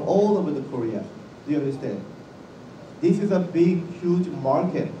patient from all over the Korea. Do you understand? This is a big, huge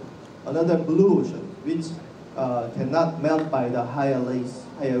market. Another blue ocean, which cannot melt by the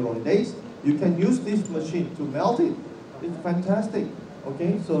hyaluronidase. You can use this machine to melt it. It's fantastic.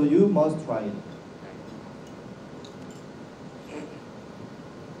 Okay, so you must try it.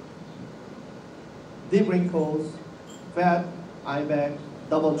 Deep wrinkles, fat, eye bag,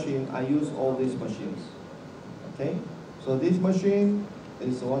 double chin, I use all these machines. Okay, so this machine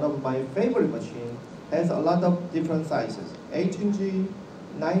is one of my favorite machines. Has a lot of different sizes: 18G,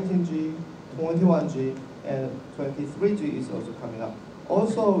 19G, 21G, and 23G is also coming up.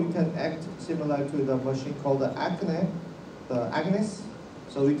 Also, we can act similar to the machine called the acne, the Agnes.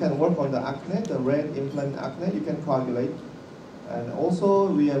 So we can work on the acne, the red inflamed acne. You can coagulate. And also,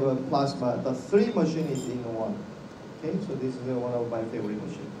 we have a plasma. The 3 machine is in one. Okay, so this is one of my favorite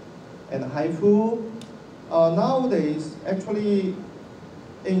machines. And HIFU, nowadays, actually,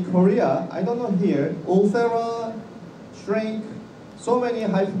 in Korea, I don't know here, Ulthera, Shrink, so many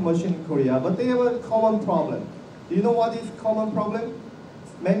HIFU machines in Korea, but they have a common problem. Do you know what is common problem?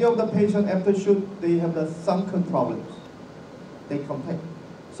 Many of the patients after shoot, they have the sunken problems. They complain.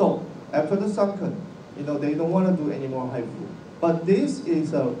 So after the sunken, they don't want to do any more HIFU. But this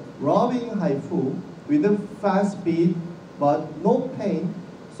is a rubbing HIFU with a fast speed, but no pain.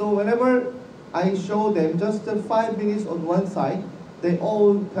 So whenever I show them just 5 minutes on one side, they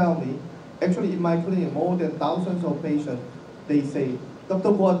all tell me, actually in my clinic, more than thousands of patients, they say, Dr.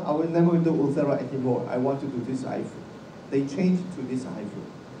 Kwon, I will never do Ulthera anymore. I want to do this HIFU. They change to this HIFU.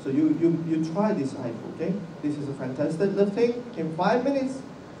 So you try this HIFU, okay? This is a fantastic lifting in 5 minutes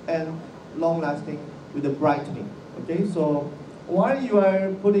and long lasting with the brightening, okay? So while you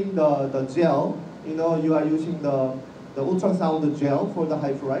are putting the gel, you are using the ultrasound gel for the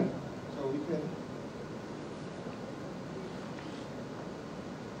HIFU, right? So we can.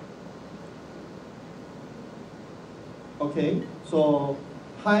 Okay, so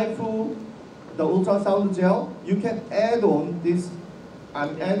HIFU, the ultrasound gel, you can add on this.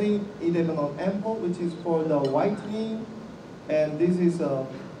 I'm adding it even on ampoule, which is for the whitening, and this is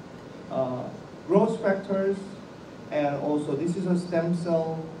growth factors, and also this is a stem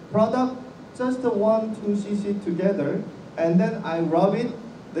cell product. Just the 1-2 cc together, and then I rub it.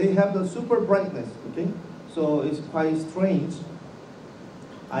 They have the super brightness. Okay, so it's quite strange.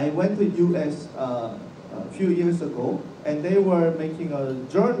 I went to US a few years ago, and they were making a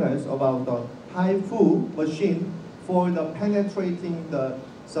journals about the HIFU machine for the penetrating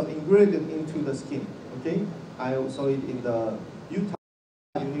some ingredient into the skin. Okay, I saw it in the Utah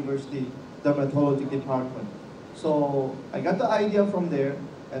University dermatology department. So I got the idea from there,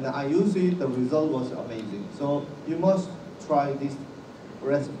 and I used it. The result was amazing. So you must try this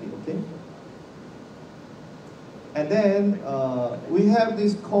recipe. Okay. And then we have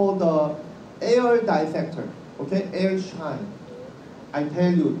this called the air dissector. Okay, air shine. I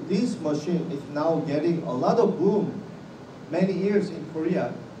tell you, this machine is now getting a lot of boom many years in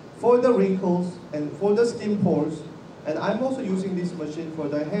Korea for the wrinkles and for the skin pores. And I'm also using this machine for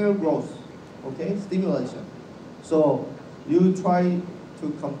the hair growth, okay, stimulation. So you try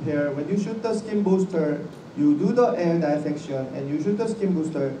to compare, when you shoot the skin booster you do the air dissection and you shoot the skin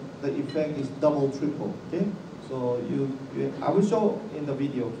booster, the effect is double, triple. Okay, so I will show in the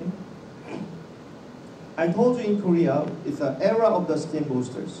video. Okay, I told you in Korea it's an era of the skin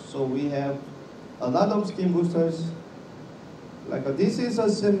boosters. So we have a lot of skin boosters. Like this is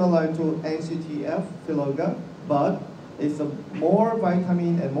similar to NCTF Filorga, but it's a more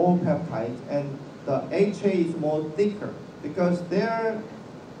vitamin and more peptide, and the HA is more thicker because their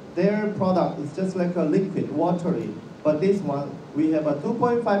product is just like a liquid, watery. But this one, we have a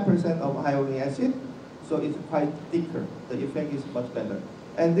 2.5% of hyaluronic acid, so it's quite thicker. The effect is much better.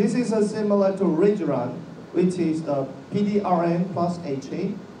 And this is similar to Regeneron, which is the PDRN plus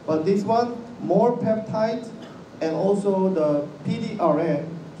HA, but this one more peptide, and also the PDRN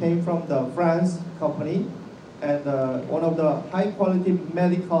came from the France company, and one of the high quality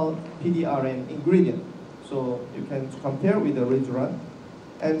medical PDRN ingredient. So you can compare with the Regeneron.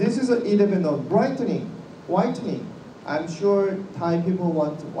 And this is an 11 of brightening, whitening. I'm sure Thai people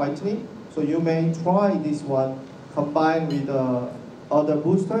want whitening, so you may try this one combined with other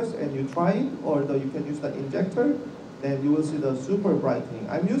boosters, and you try it, or you can use the injector, then you will see the super brightening.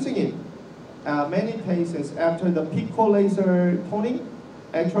 I'm using it many cases after the Pico laser toning.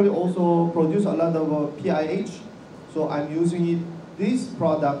 Actually also produce a lot of PIH, so I'm using it, this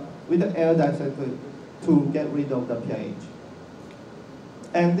product with the air dissector to get rid of the PIH.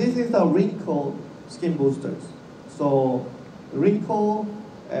 And this is the wrinkle skin boosters. So wrinkle,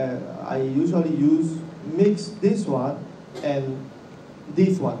 I usually mix this one and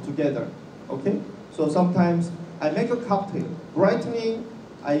this one together, okay? So sometimes I make a cocktail. Brightening,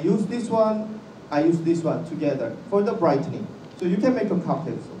 I use this one together for the brightening. So you can make a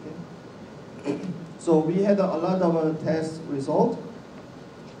cocktails, okay? So we had a lot of test result.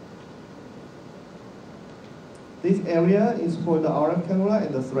 This area is for the RF cannula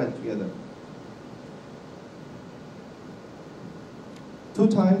and the thread together. 2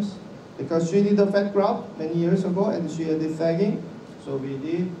 times, because she did a fat graft many years ago and she had this sagging. So we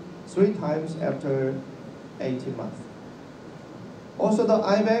did 3 times after 18 months. Also the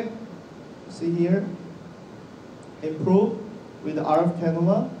eye bag, see here, improved with the RF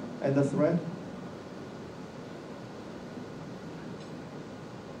cannula and the thread.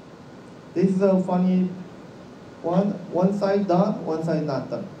 This is a funny one side done, one side not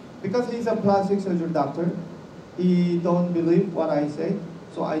done. Because he's a plastic surgery doctor, he don't believe what I say,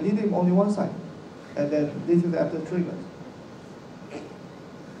 so I did him only one side. And then this is after treatment.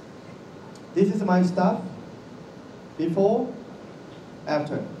 This is my stuff, before,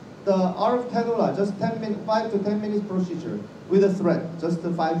 after. The RF cannula, just 5 to 10 minutes procedure with a thread, just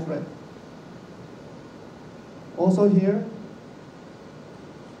the 5 thread. Also here,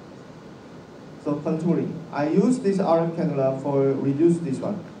 so contouring. I use this RF cannula for reduce this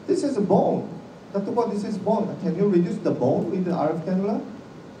one. This is a bone. Dr. Kwok, this is bone. Can you reduce the bone with the RF cannula?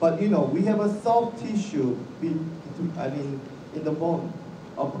 But you know, we have a soft tissue, in the bone,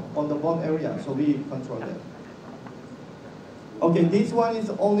 on the bone area, so we control that. Okay, this one is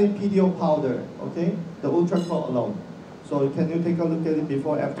only PDO powder, okay? The UltraCore alone. So can you take a look at it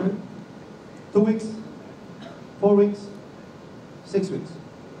before, after? 2 weeks, 4 weeks, 6 weeks.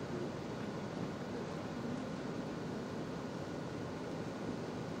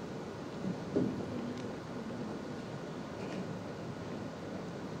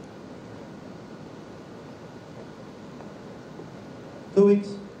 Two weeks,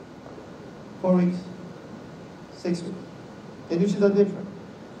 4 weeks, 6 weeks. Can you see the difference?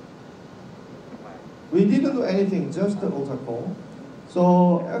 We didn't do anything, just the UltraCore.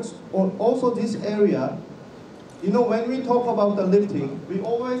 So also this area, you know, when we talk about the lifting, we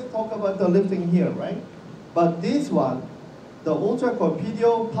always talk about the lifting here, right? But this one, the UltraCore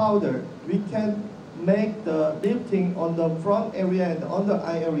PDO powder, we can make the lifting on the front area and on the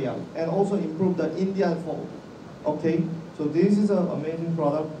eye area, and also improve the Indian fold. Okay, so this is an amazing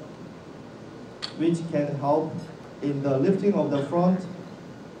product which can help in the lifting of the front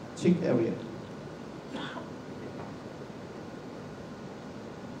cheek area.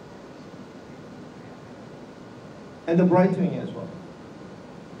 And the brightening as well.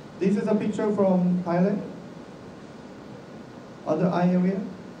 This is a picture from Thailand. Other eye area.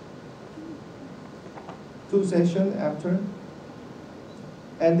 2 sessions after.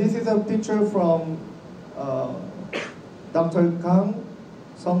 And this is a picture from Dr. Kang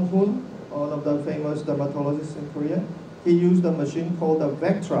Sung-hoon, one of the famous dermatologists in Korea. He used a machine called the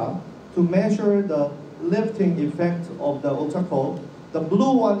Vectra to measure the lifting effect of the UltraCore. The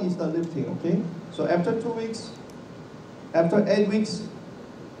blue one is the lifting, okay? So after 2 weeks, after 8 weeks,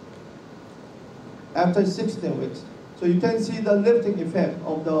 after 16 weeks. So you can see the lifting effect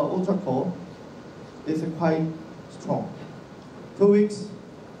of the UltraCore. is quite strong. 2 weeks,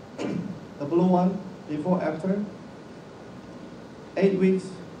 the blue one, before, after. 8 weeks,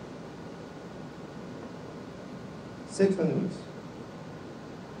 16 weeks.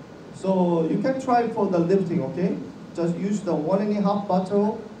 So you can try for the lifting, okay? Just use the 1.5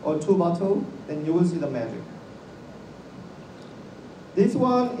 bottle or 2 bottle, and you will see the magic. This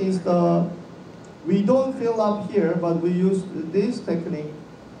one is the, we don't fill up here, but we use this technique.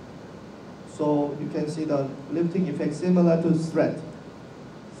 So you can see the lifting effect similar to thread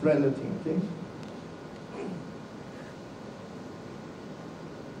lifting, okay?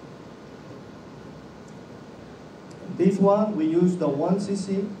 This one, we use the 1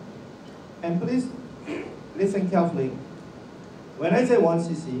 cc. And please listen carefully. When I say 1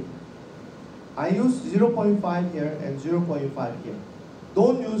 cc, I use 0.5 here and 0.5 here.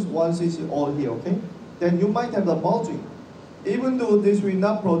 Don't use 1 cc all here, okay? Then you might have the bulging. Even though this will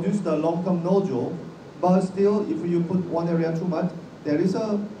not produce the long-term nodule, but still, if you put one area too much, there is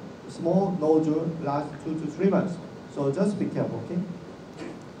a small nodule last 2 to 3 months. So just be careful, okay?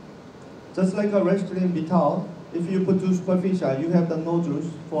 Just like a Restylane Vital, if you put too superficial, you have the nodules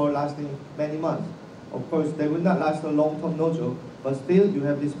for lasting many months. Of course, they will not last a long-term nodule, but still you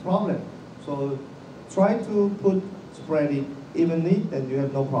have this problem. So try to spread it evenly, then you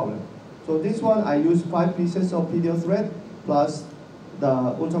have no problem. So this one, I use 5 pieces of PDO thread plus the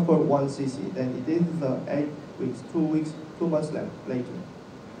Ultracore 1 cc. Then it is 8 weeks, 2 weeks, 2 months left later.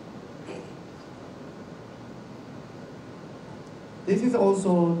 This is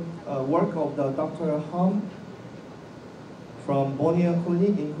also work of the Dr. Ham from Bonia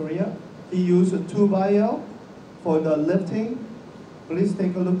Clinic in Korea. He used 2 vial for the lifting. Please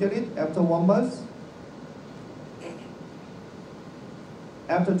take a look at it after 1 month,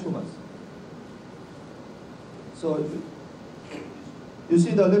 after 2 months. So you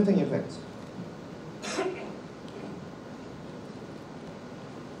see the lifting effect.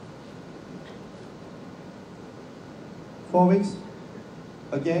 Four weeks,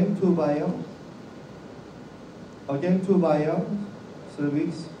 again 2 vial. Again 2 vial, 3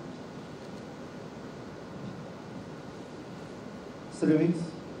 weeks. 3 weeks.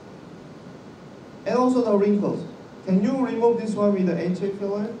 And also the wrinkles. Can you remove this one with the HA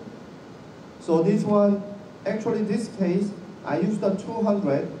filler? So this one, actually this case, I used the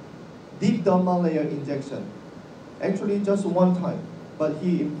 200 deep dermal layer injection. Actually just 1 time, but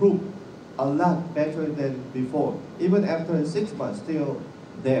he improved a lot better than before. Even after 6 months, still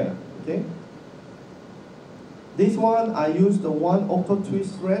there, okay? This one, I used the 1 Octo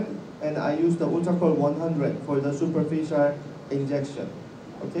Twist thread, and I used the Ultracore 100 for the superficial injection,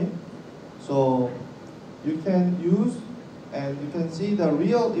 okay? So you can use, and you can see the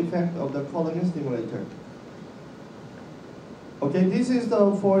real effect of the collagen stimulator. Okay, this is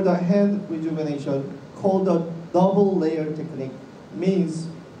for the hand rejuvenation, called the double layer technique. Means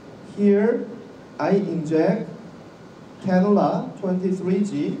here I inject cannula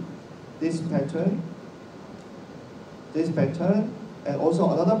 23G, this pattern, and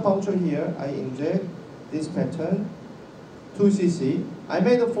also another puncture here, I inject this pattern, 2 cc. I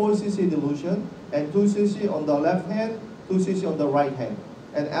made a 4 cc dilution, and 2 cc on the left hand, 2 cc on the right hand.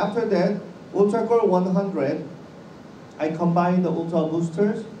 And after that, Ultracore 100, I combine the Ultra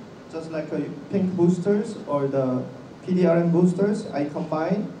boosters, just like a pink boosters or the PDRN boosters, I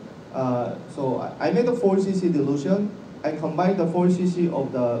combine. So I made a 4 cc dilution. I combine the 4 cc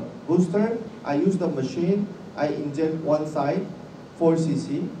of the booster. I use the machine. I inject one side, 4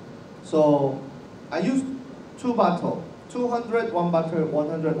 cc. So I used 2 bottles, 200 1 bottle,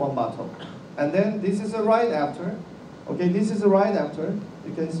 100 1 bottle. And then this is a right after. Okay, this is a right after,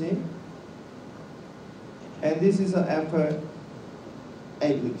 you can see. And this is after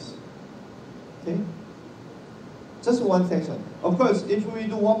 8 weeks. Okay? Just 1 session. Of course, if we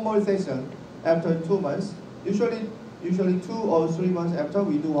do 1 more session after 2 months, usually 2 or 3 months after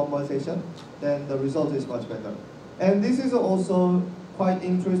we do 1 more session, then the result is much better. And this is also quite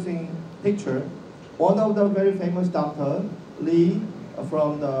interesting picture. One of the very famous doctor, Lee,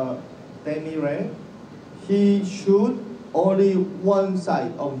 from the Demire, he shoot only one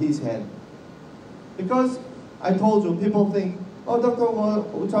side of his hand. Because I told you, people think, oh, Dr.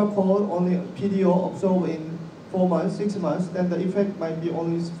 Ultracore only PDO absorb in 4 months, 6 months, then the effect might be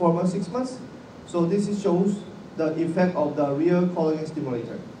only 4 months, 6 months. So this shows the effect of the real collagen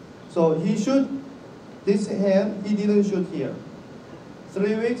stimulator. So he shoot this hand, he didn't shoot here.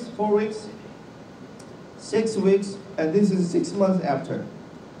 3 weeks, 4 weeks, 6 weeks, and this is 6 months after.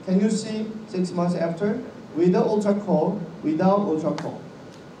 Can you see 6 months after? With the Ultracore, without Ultracore.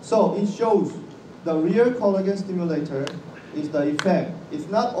 So it shows the real collagen stimulator is the effect it's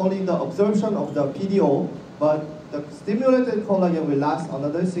not only the absorption of the PDO, but the stimulated collagen will last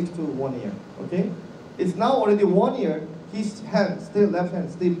another 6 to 1 year. Okay, it's now already 1 year. His hand, still left hand,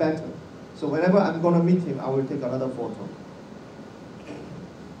 still better. So whenever I'm gonna meet him, I will take another photo.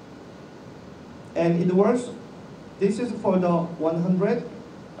 And it works. This is for the 100,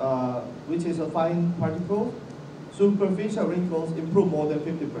 which is a fine particle. Superficial wrinkles improve more than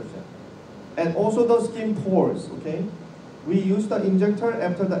 50%. And also the skin pores, okay? We use the injector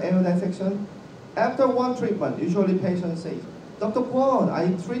after the air dissection. After one treatment, usually patients say, Dr. Kwon,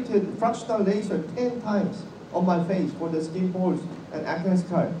 I treated fractional laser 10 times on my face for the skin pores and acne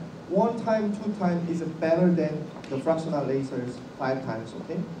scar. 1 time, 2 times is better than the fractional lasers 5 times,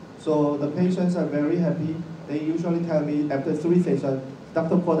 okay? So the patients are very happy. They usually tell me after 3 sessions,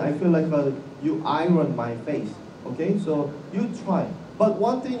 Dr. Kwon, I feel like you iron my face, okay? So you try. But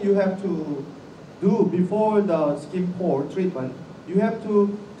one thing you have to do before the skin pore treatment, you have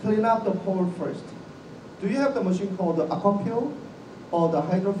to clean up the pore first. Do you have the machine called the Aquapil or the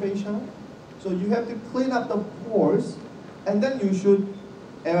Hydrofacial? So you have to clean up the pores, and then you should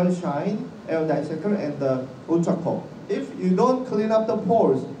air shine, air dissector, and the ultra cold. If you don't clean up the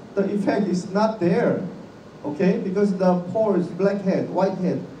pores, the effect is not there, okay? Because the pores, blackhead,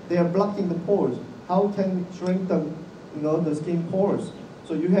 whitehead, they are blocking the pores. How can we shrink the, the skin pores?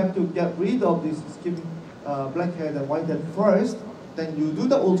 So you have to get rid of this skin blackhead and whitehead first. Then you do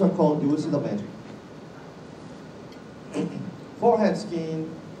the ultra cold, you will see the magic. Forehead skin,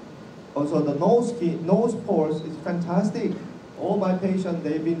 also the nose pores is fantastic. All my patients,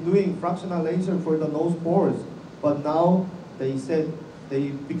 they've been doing fractional laser for the nose pores, but now they said they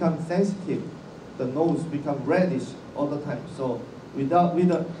become sensitive. The nose become reddish all the time. So with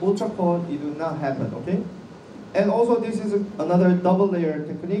the ultra cold, it will not happen, okay? And also this is another double layer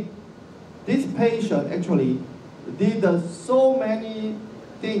technique. This patient actually did so many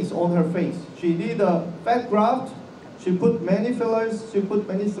things on her face. She did a fat graft, she put many fillers, she put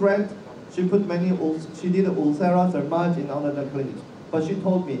many threads, she did ulcera thermage in another clinic. But she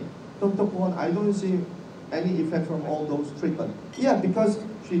told me, Dr. Kwon, I don't see any effect from all those treatments. Yeah, because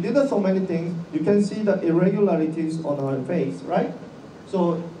she did so many things. You can see the irregularities on her face, right?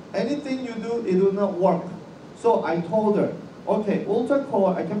 So anything you do, it will not work. So I told her, okay, ultra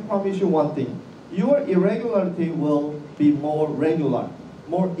cold, I can promise you one thing. Your irregularity will be more regular,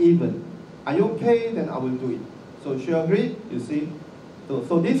 more even. Are you okay? Then I will do it. So she agreed, you see.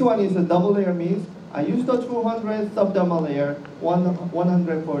 So this one is a double layer means I use the 200 subdermal layer,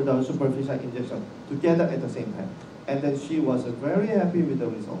 100 for the superficial injection together at the same time. And then she was very happy with the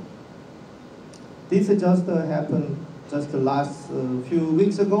result. This just happened just the last few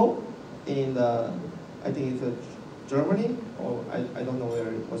weeks ago in I think it's Germany, or I don't know where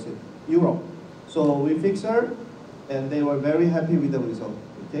it was, Europe. So we fixed her, and they were very happy with the result,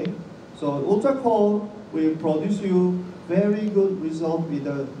 okay? So ultra cold will produce you very good result with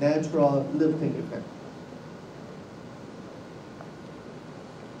the natural lifting effect.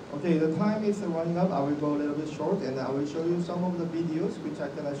 Okay, the time is running up. I will go a little bit short, and I will show you some of the videos which I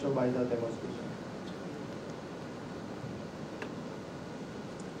cannot show by the demonstration.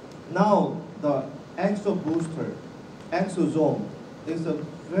 Now, the Exo Booster, Exosome, is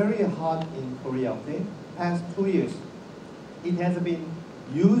very hot in Korea, okay? Past 2 years. It has been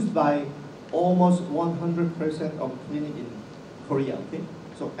used by almost 100% of clinic in Korea, okay?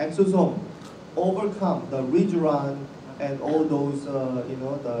 So Exosome overcome the Regeneron and all those,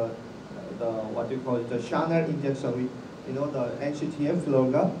 what do you call it, the Shanner injection with, the NCTF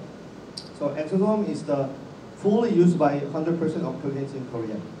Filorga. So Exosome is the fully used by 100% of clinics in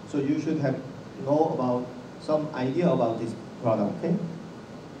Korea. So you should know about some idea about this product, okay?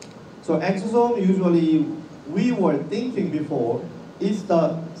 So Exosome usually we were thinking before is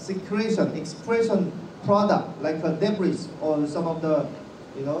the expression product like a debris or some of the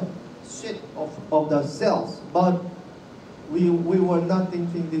shit of the cells, but we were not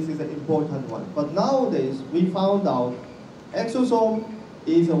thinking this is an important one. But nowadays we found out Exosome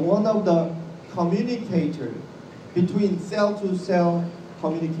is one of the communicators between cell to cell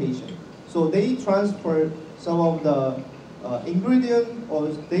communication. So they transfer some of the ingredient, or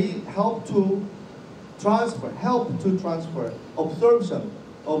they help to transfer absorption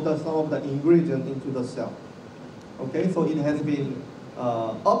of some of the ingredient into the cell. Okay, so it has been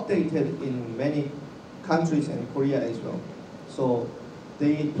updated in many countries and Korea as well. So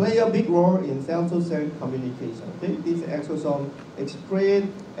they play a big role in cell-to-cell communication. Okay, this exosome express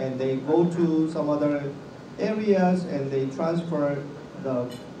and they go to some other areas and they transfer the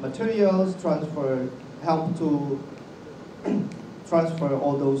materials, help to transfer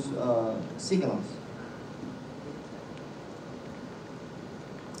all those signals.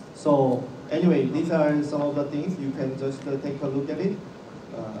 So anyway, these are some of the things you can just take a look at it.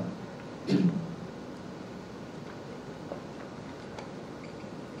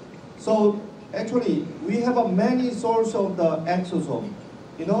 So actually, we have a many source of the exosome.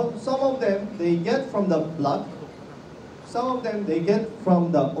 You know, some of them they get from the blood, some of them they get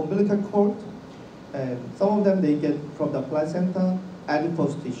from the umbilical cord, and some of them they get from the placenta,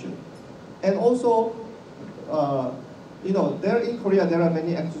 adipose tissue. And also, you know, there in Korea there are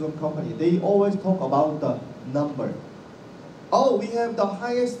many exosome companies. They always talk about the number. Oh, we have the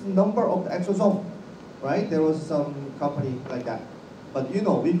highest number of the exosome, right? There was some company like that. But you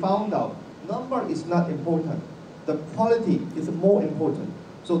know, we found out number is not important. The quality is more important.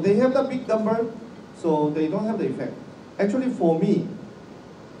 So they have the big number, so they don't have the effect. Actually, for me,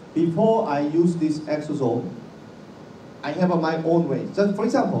 before I use this exosome, I have my own way. Just for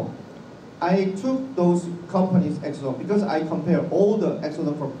example, I took those companies' exosome because I compare all the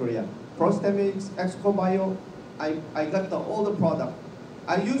exosome from Korea. Prostamix, Excobio, I got all the product.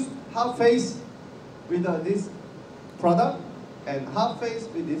 I use half face with this product and half face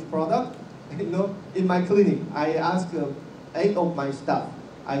with this product. You know, in my clinic, I ask 8 of my staff.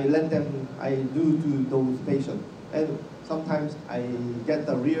 I do to those patients, and sometimes I get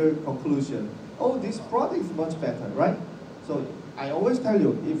the real conclusion. Oh, this product is much better, right? So I always tell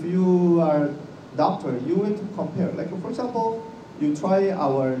you, if you are doctor, you need to compare. Like for example, you try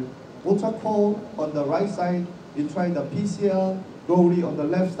our Ultracol on the right side, you try the PCL, Gori on the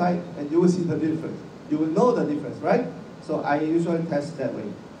left side, and you will see the difference. You will know the difference, right? So I usually test that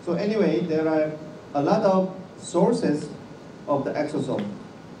way. So anyway, there are a lot of sources of the exosome.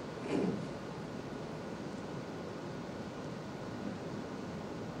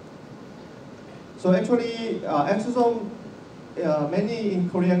 So actually, exosome, many in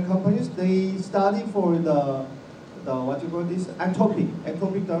Korean companies, they study for the what you call this, atopic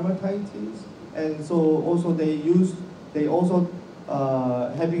dermatitis, and so also they also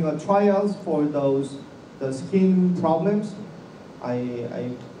having a trials for the skin problems. I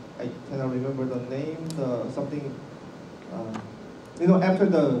cannot remember the name, something. You know, after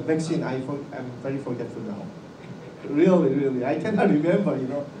the vaccine, I'm very forgetful now. Really, I cannot remember. You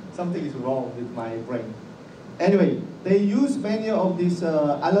know, something is wrong with my brain. Anyway, they use many of these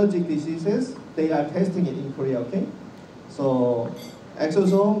allergic diseases. They are testing it in Korea. Okay, so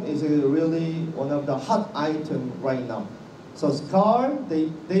exosome is really one of the hot items right now. So scar,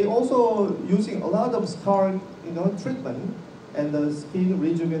 they also using a lot of scar, you know, treatment and the skin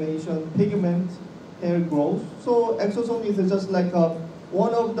rejuvenation, pigment, hair growth. So exosome is just like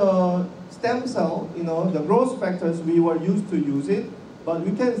one of the stem cell, you know, the growth factors we were used to use it, but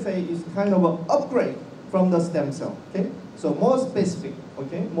we can say it's kind of an upgrade from the stem cell. Okay, so more specific.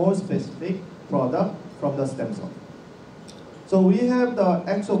 Okay, more specific product from the stem cell. So we have the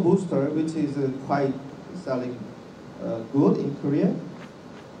Exo Booster, which is quite selling good in Korea.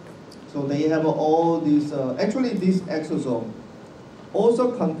 So they have all these. Actually, this exosome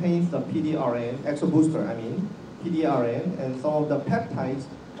also contains the PDRN, Exo Booster, I mean, PDRN, and some of the peptides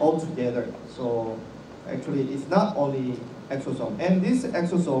all together. So actually, it's not only exosome. And this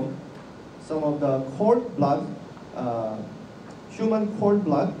exosome, some of the cord blood, human cord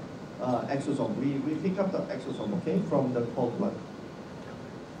blood exosome. We pick up the exosome, okay, from the cord blood.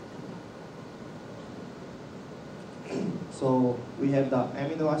 So we have the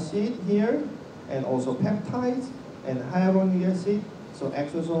amino acid here, and also peptides and hyaluronic acid. So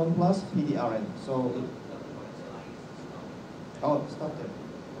exosome plus PDRN. So oh, stop there.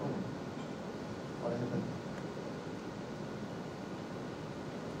 Oh, what happened?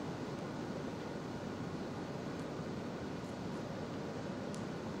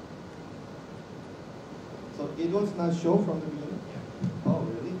 So it was not shown from the beginning. Oh,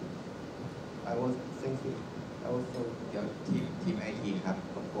 really? I was thinking. I was so. เดี๋ยวทีม IT ครับ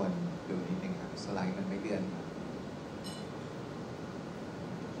รบกวนดูนิดนึงครับสไลด์มันไม่เลื่อนครับ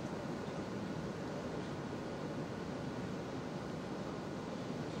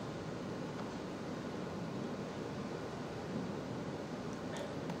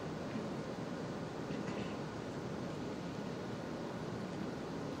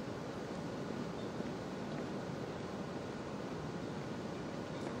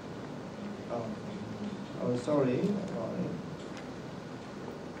Oh, sorry.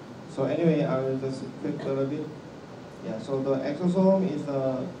 So anyway, I will just quick a little bit. Yeah, so the exosome is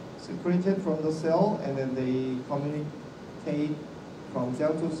secreted from the cell, and then they communicate from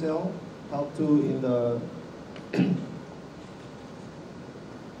cell to cell, help to in the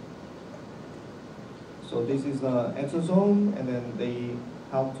so this is the exosome, and then they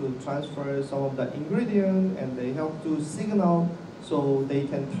help to transfer some of the ingredient, and they help to signal so they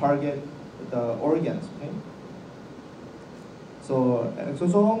can target the organs. Okay? So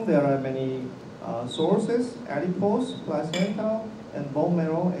exosome, there are many sources: adipose, placenta, and bone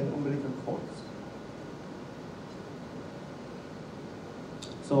marrow and umbilical cords.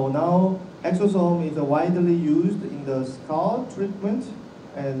 So now exosome is widely used in the scar treatment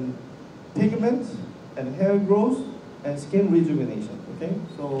and pigment and hair growth and skin rejuvenation. Okay,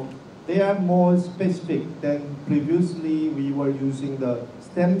 so they are more specific than previously we were using the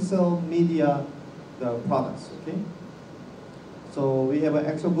stem cell media products. Okay, so we have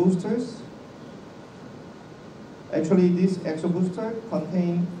exo boosters. Actually, this exo booster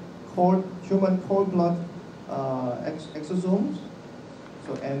contain human cord blood exosomes.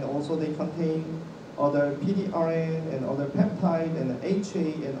 So, and also they contain other PDRN and other peptide and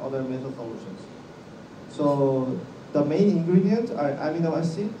HA and other methyl solutions. So the main ingredients are amino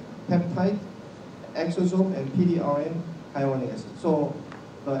acid, peptide, exosome, and PDRN hyaluronic acid. So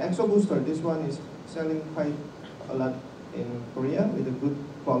the exo booster, this one is selling quite a lot in Korea with a good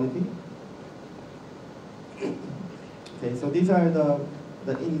quality. Okay, so these are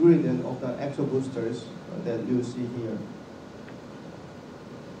the ingredients of the exo boosters that you see here.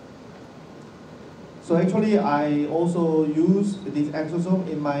 So actually, I also use this exosome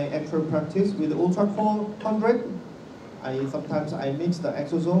in my actual practice with UltraCore 100. Sometimes I mix the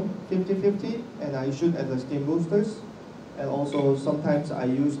exosome 50-50 and I shoot as the skin boosters. And also sometimes I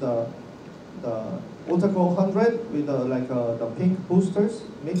use the UltraCore 100 with the pink boosters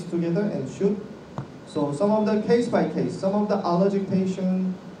mixed together and shoot. So some of the case by case, some of the allergic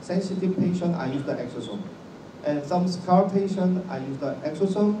patient, sensitive patient, I use the exosome. And some scar patient, I use the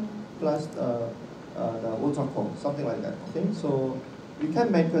exosome plus the UltraCore, something like that. Okay, so you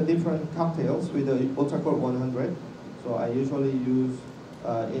can make different cocktails with the UltraCore 100. So I usually use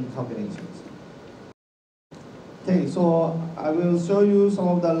in combinations. Okay, so I will show you some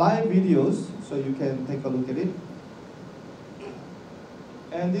of the live videos so you can take a look at it.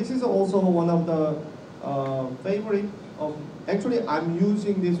 And this is also one of the favorite of. Actually, I'm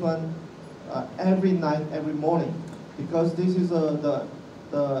using this one every night, every morning, because this is the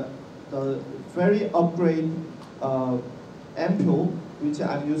very upgrade ampule, which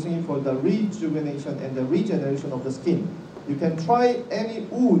I'm using for the rejuvenation and the regeneration of the skin. You can try any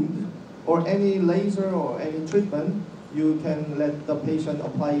wound or any laser or any treatment. You can let the patient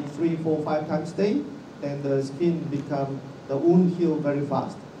apply it 3, 4, 5 times a day, then the skin the wound heal very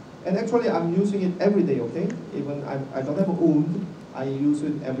fast. And actually, I'm using it every day. Okay, even I don't have a wound, I use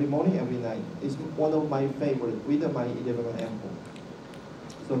it every morning, every night. It's one of my favorite with my 11 ampule.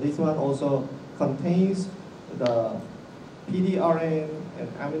 So this one also contains the PDRN and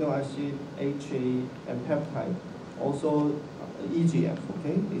amino acid, HA, and peptide. Also EGF,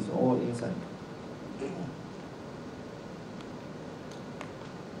 okay? It's all inside.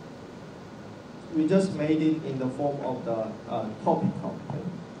 We just made it in the form of the topical.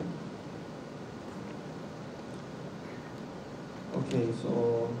 Okay,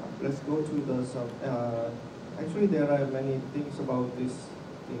 so let's go to the actually, there are many things about these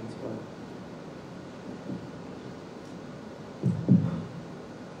things, but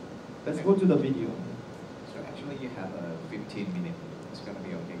let's go to the video. So actually you have a 15 minutes. It's going to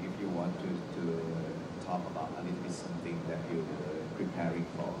be okay if you want to talk about a little bit something that you're preparing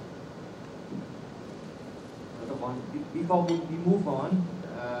for. Before we move on,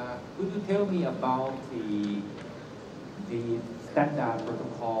 could you tell me about the standard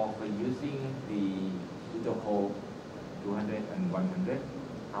protocol for using the UltraCore 200 and 100?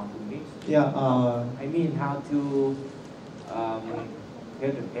 How to mix? Yeah. I mean, how to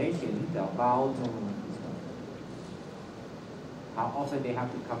tell the patient about how often they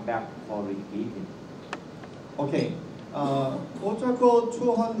have to come back for repeating. Okay. UltraCore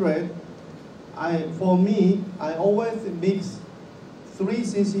 200. For me, I always mix 3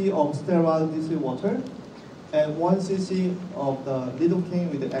 cc of sterile distilled water and 1 cc of the lidocaine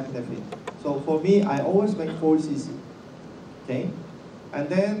with the epinephrine. So for me, I always make 4 cc. Okay, and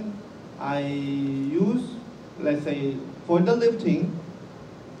then I use, let's say, for the lifting,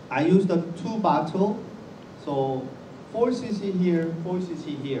 I use the 2 bottle. So 4 cc here, 4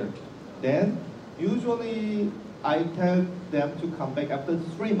 cc here. Then usually I tell them to come back after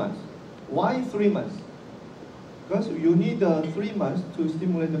 3 months. Why 3 months? Because you need 3 months to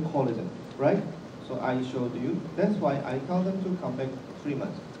stimulate the collagen, right? So I showed you. That's why I tell them to come back 3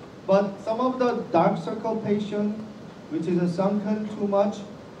 months. But some of the dark circle patient, which is sunken too much,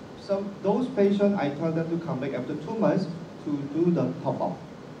 those patients I tell them to come back after 2 months to do the top up.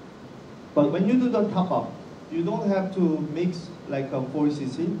 But when you do the top up, you don't have to mix like a 4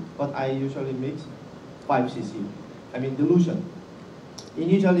 cc, but I usually mix 5 cc. I mean dilution.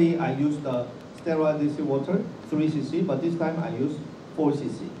 Initially, I used the sterile DC water, 3 cc, but this time I use 4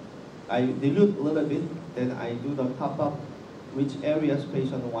 cc. I dilute a little bit, then I do the top up which areas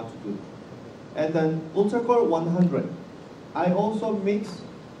patient want to do. And then UltraCore 100. I also mix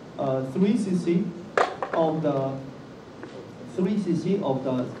 3 cc of the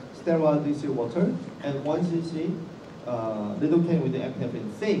sterile DC water and 1 cc lidocaine with the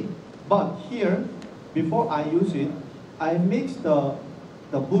epinephrine. Same, but here, before I use it, I mix the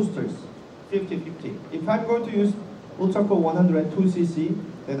boosters 50-50. If I'm going to use UltraCore 100 2 cc,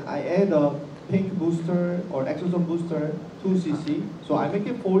 then I add a pink booster or exosome booster 2 cc. So I make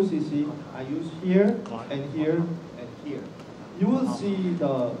it 4 cc. I use here and here and here. You will see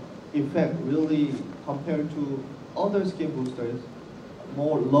the effect really compared to other skin boosters,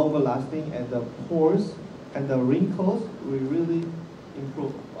 more longer lasting, and the pores and the wrinkles will really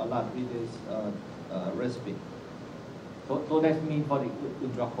improve a lot with this recipe. So that means for the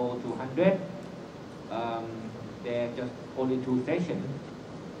UltraCore 200, there are just only 2 sessions.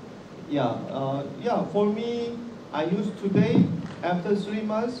 Yeah, for me, I use today, after 3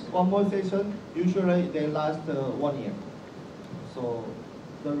 months, 1 more session, usually they last 1 year. So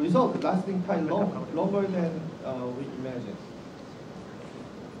the result lasting quite long, longer than we imagine.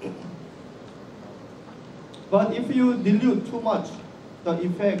 But if you dilute too much, the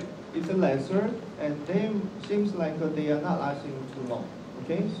effect is lesser, and they seems like they are not lasting too long.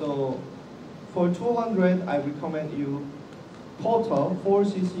 Okay, so for 200, I recommend you total 4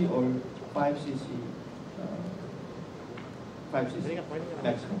 cc or 5 cc, 5 cc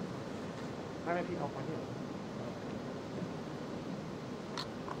maximum.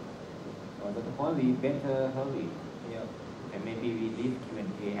 Dr. Paul, we better hurry. Yeah. And maybe we leave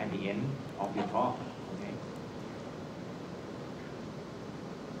Q&A at the end of your talk. Okay.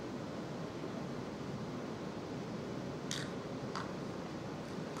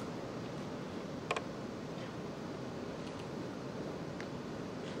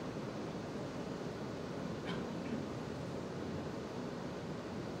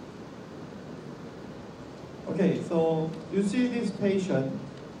 Okay, so you see this patient,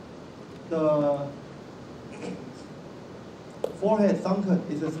 the forehead sunken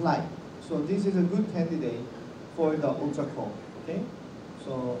is slight. So this is a good candidate for the UltraCore. Okay,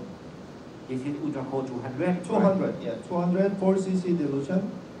 so This is UltraCore 200. 200, yeah, 200 4 cc dilution.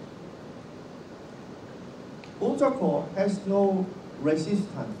 UltraCore has no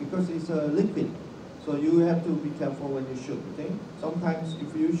resistance because it's a liquid. So you have to be careful when you shoot. Okay, sometimes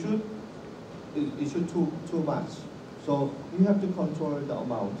if you shoot, it shoot too much. So you have to control the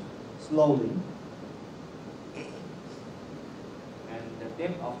amount slowly. And the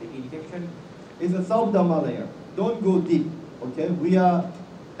depth of the injection. It's a subdermal layer. Don't go deep. Okay, we are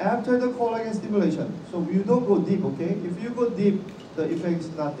after the collagen stimulation, so you don't go deep. Okay, if you go deep, the effect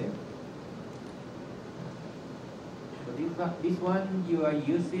is not there. So this one you are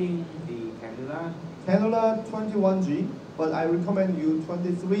using the cannula. Cannula 21G, but I recommend you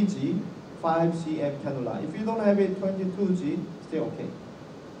 23G 5 cm cannula. If you don't have it, 22G, still okay.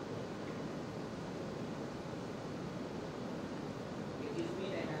 Excuse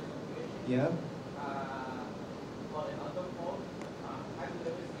me, I have some question. Yeah. For the UltraCore, have you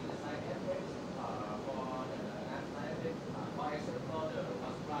ever seen the side effects for the non-side effects, for example, the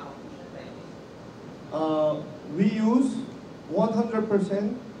vascular occlusion like this? We use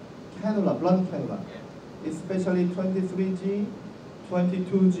 100% cannula, blunt cannula, especially 23G,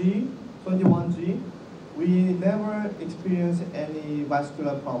 22G, 21G. We never experience any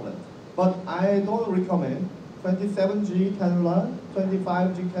vascular problems. But I don't recommend 27G cannula,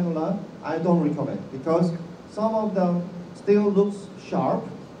 25G cannula. I don't recommend because some of them still looks sharp,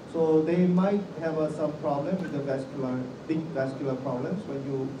 so they might have some problem with the big vascular problems when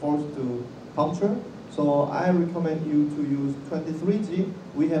you force to puncture. So I recommend you to use 23G.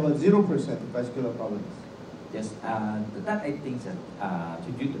 We have a 0% vascular problems. Yes, that I think that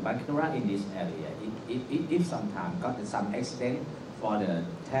to use the bacteria in this area, if sometimes got some accident for the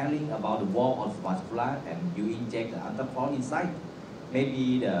tearing about the wall of vascular and you inject the UltraCore inside,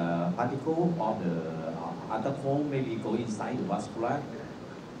 maybe the particle of the UltraCore maybe go inside the vascular.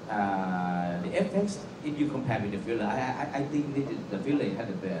 The effects, if you compare with the filler, I think the filler had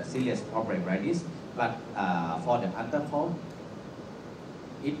a serious problem like this, but for the UltraCore,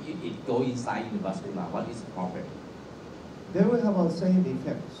 it go inside in the vascular. What is the problem? They will have a same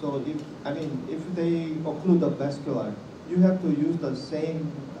effect. So if they occlude the vascular, you have to use the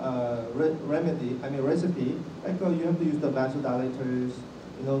same recipe. Like you have to use the vasodilators,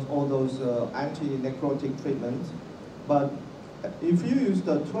 all those anti-necrotic treatments. But if you use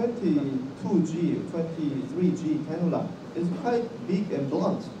the 22G, 23G cannula, is quite big and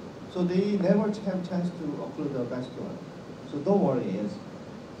blunt. So they never have chance to occlude the vascular. So don't worry, yes.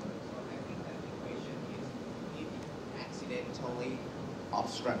 So I think that the question is if accidentally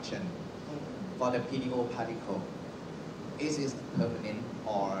obstruction for the PDO particle, is it permanent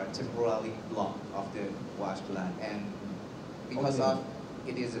or temporarily blocked of the vascular? And because Okay. of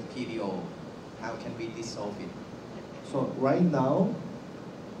it is a PDO, how can we dissolve it? So right now,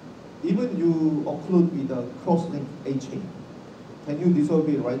 even you occlude with a cross-link HA, can you dissolve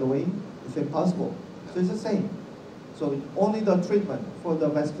it right away? It's impossible. So it's the same. So only the treatment for the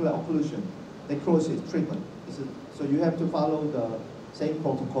vascular occlusion, necrosis treatment. So you have to follow the same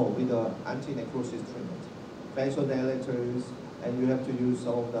protocol with the anti-necrosis treatment, vasodilators, and you have to use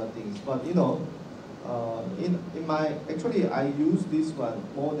some of the things. But you know, actually I used this one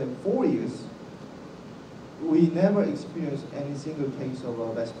more than 4 years. We never experienced any single case of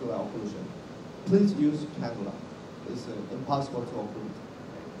vascular occlusion. Please use cannula. It's impossible to occlude.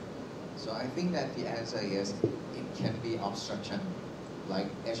 So I think that the answer is it can be obstruction, like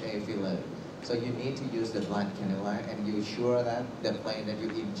HA filler. So you need to use the blunt cannula and you sure that the plane that you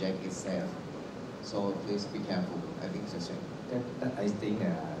inject is safe. So please be careful. I think it's the same. I think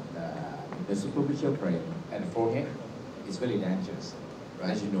the superficial plane and forehead is very dangerous,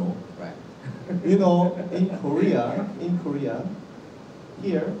 Right. as you know. Right. You know, in Korea,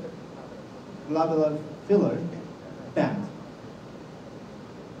 here, glabellar filler banned.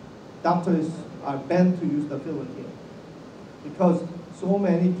 Doctors are banned to use the filler here because so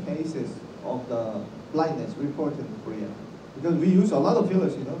many cases of the blindness reported in Korea. Because we use a lot of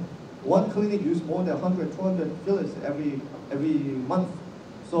fillers, you know. One clinic uses more than 100, 200 fillers every month.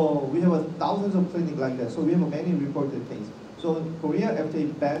 So we have thousands of clinics like that. So we have many reported cases. So in Korea, FDA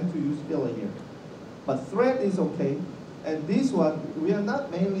banned to use filler here. But thread is okay. And this one, we are not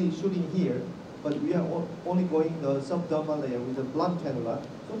mainly shooting here, but we are only going the subdermal layer with the blunt cannula.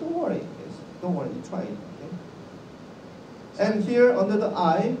 So don't worry, yes. Don't worry, try it, okay? And here under the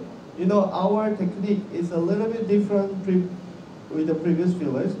eye, you know, our technique is a little bit different with the previous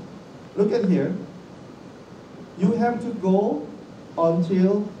fillers. Look at here. You have to go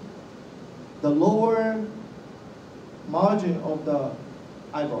until the lower margin of the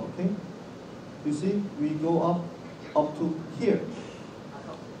eyebrow, okay? You see, we go up to here.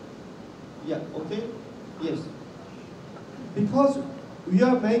 Yeah, okay? Yes. Because we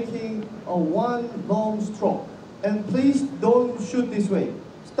are making a one long stroke. And please don't shoot this way.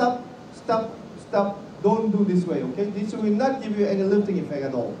 Stop, stop, stop. Don't do this way, okay? This will not give you any lifting effect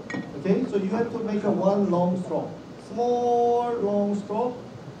at all. Okay? So you have to make a one long stroke. Small long stroke,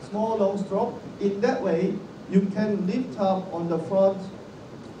 small long stroke. In that way, you can lift up on the front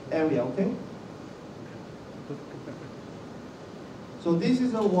area, okay? So this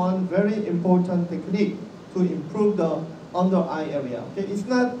is one very important technique to improve the under eye area. Okay, it's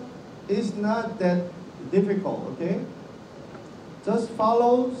not that difficult. Okay, just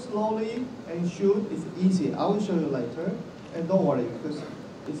follow slowly and shoot. It's easy. I will show you later, and don't worry because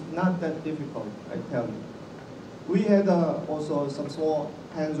it's not that difficult. I tell you. We had also some small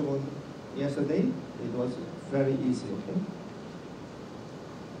hands-on yesterday. It was very easy. Okay.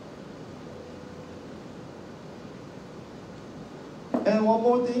 And one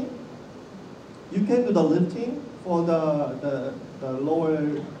more thing, you can do the lifting for the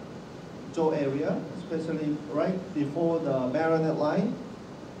lower jaw area, especially right before the marionette line.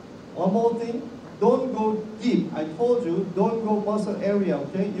 One more thing, don't go deep. I told you, don't go muscle area,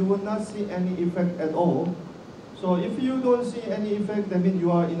 okay? You will not see any effect at all. So if you don't see any effect, that means you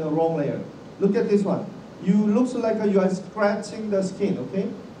are in a wrong layer. Look at this one. You looks like you are scratching the skin, okay?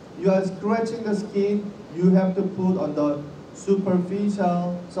 You are scratching the skin, you have to put on the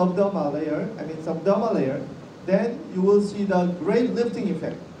superficial subdermal layer, then you will see the great lifting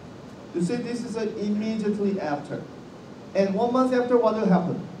effect. You see, this is immediately after. And 1 month after, what will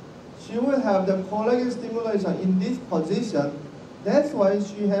happen? She will have the collagen stimulation in this position. That's why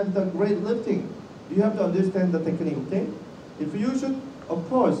she has the great lifting. You have to understand the technique, okay? If you should, of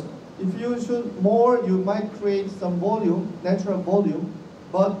course, if you should more, you might create some volume, natural volume,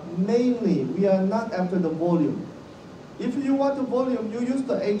 but mainly we are not after the volume. If you want the volume, you use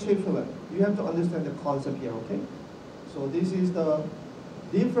the HA filler. You have to understand the concept here, okay? So this is the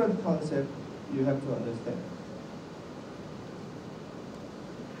different concept you have to understand.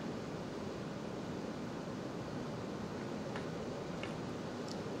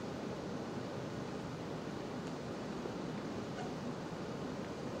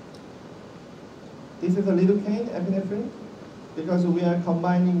 This is a lidocaine epinephrine because we are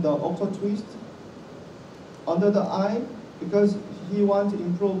combining the octo twist under the eye because he wants to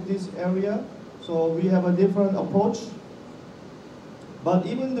improve this area. So we have a different approach But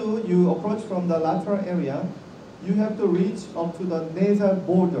even though you approach from the lateral area, you have to reach up to the nasal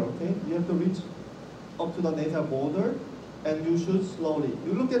border, okay? You have to reach up to the nasal border and you shoot slowly.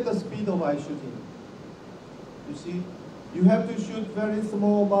 You look at the speed of eye shooting. You see? You have to shoot very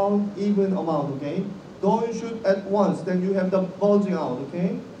small amount, even amount, okay? Don't shoot at once, then you have the bulging out,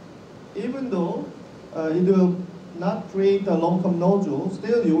 okay? Even though it will not create a long-term nodule,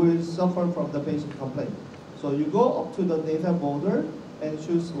 still you will suffer from the patient complaint. So you go up to the nasal border and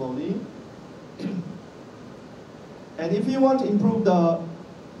shoot slowly. And if you want to improve the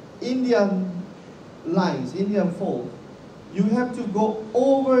Indian lines, Indian fold, you have to go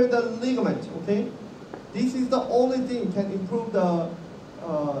over the ligament, okay? This is the only thing can improve the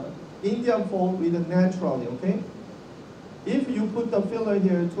Indian fold with naturally, okay? If you put the filler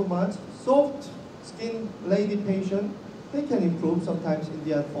here too much, soft skin lady patient, they can improve sometimes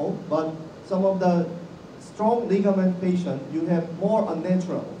Indian fold, but some of the strong ligament patient, you have more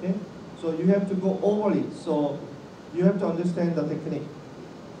unnatural, okay? So you have to go over it. So you have to understand the technique.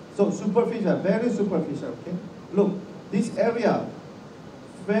 So superficial, very superficial, okay? Look, this area,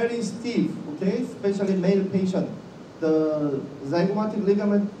 very stiff, okay? Especially male patient. The zygomatic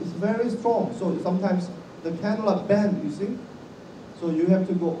ligament is very strong, so sometimes the cannula bend, you see? So you have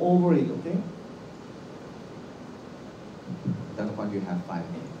to go over it, okay? Dr. Kwon, you have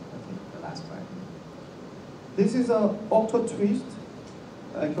 5 minutes. Okay, the last 5 minutes. This is a octo twist.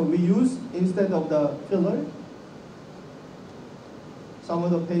 Like we use instead of the filler. Some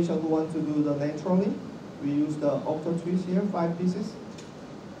of the patients who want to do the naturally, we use the octo twist here, 5 pieces.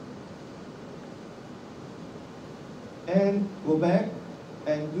 And go back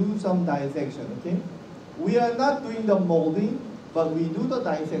and do some dissection, okay? We are not doing the molding, but we do the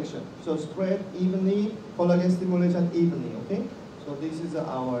dissection. So spread evenly, collagen stimulation evenly, okay? So this is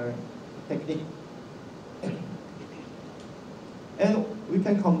our technique. And we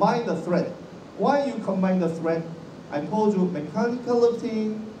can combine the thread. Why you combine the thread? I told you mechanical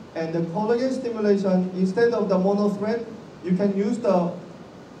lifting and the collagen stimulation, instead of the mono thread, you can use the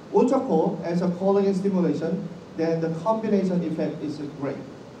ultracold as a collagen stimulation, then the combination effect is great,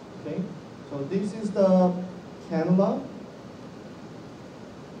 okay? So this is the cannula.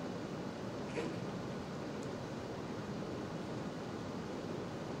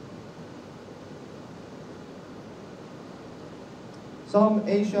 Some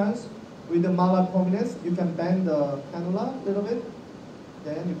Asians with the malar prominence, you can bend the cannula a little bit,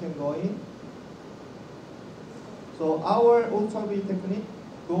 then you can go in. So our ultra V technique,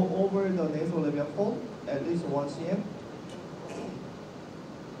 go over the nasolabial fold at least 1 cm.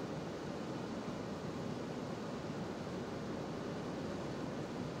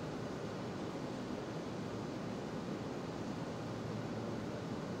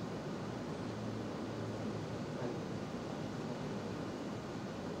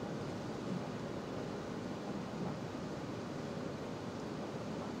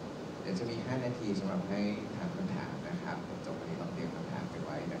เดี๋ยวจะมี 5 นาทีสำหรับให้ถามคำถามนะครับจบวันนี้ต้องเตรียมคำถามไปไ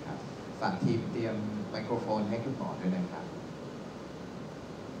ว้นะครับฝากทีมเตรียมไมโครโฟนให้คุณหมอด้วยนะครับ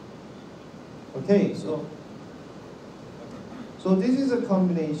Okay, so this is a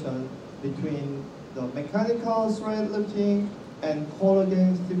combination between the mechanical thread lifting and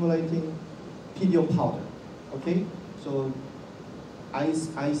collagen stimulating PDO powder. Okay, so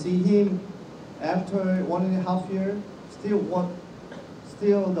I see him after 1.5 years,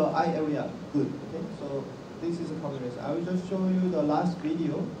 still the eye area good. Okay, so this is a combination. I will just show you the last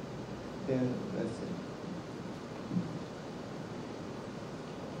video, then let's see.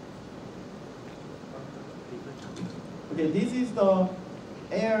 Okay, this is the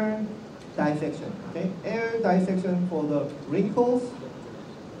air dissection. Okay, air dissection for the wrinkles.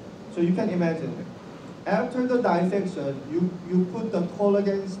 So you can imagine, after the dissection, you put the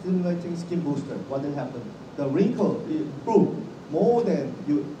collagen stimulating skin booster. What will happen? The wrinkle improve more than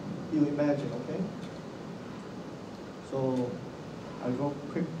you imagine. Okay. So I'll go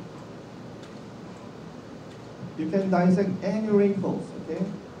quick. You can dissect any wrinkles. Okay,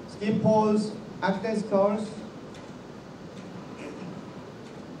 skin pores, acne scars,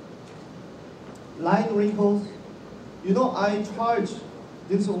 line wrinkles. You know, I charge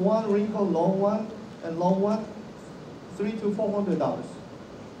this one wrinkle, long one and long one, $300 to $400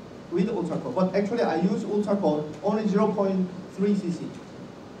 with ultracold. But actually, I use ultracold only 0.3 cc.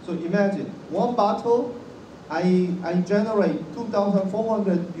 So imagine one bottle, I generate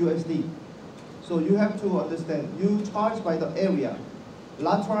 2,400 USD. So you have to understand, you charge by the area.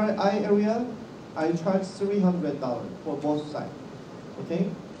 Lateral eye area, I charge $300 for both sides. Okay,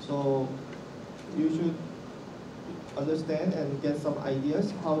 so you should understand and get some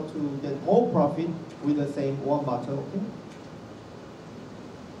ideas how to get more profit with the same one bottle. Okay.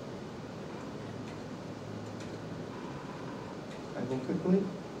 available quickly.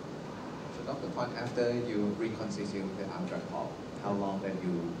 So Dr. Kwan, after you reconstitute the ultracore, how long that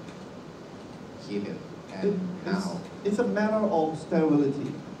you keep it and how? It's a matter of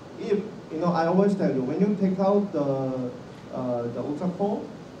sterility. If, I always tell you, when you take out the ultracore,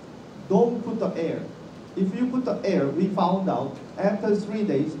 don't put the air. If you put the air, we found out after 3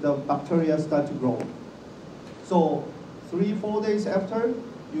 days, the bacteria start to grow. So 3-4 days after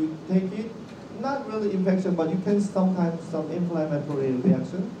you take it, not really infection, but you can sometimes some inflammatory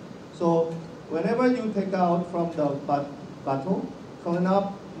reaction. So whenever you take out from the bottle, clean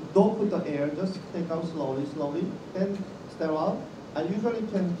up, don't put the air, just take out slowly, then sterile. I usually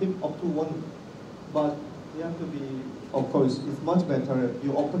can keep up to 1 week, but you have to be, of course, it's much better.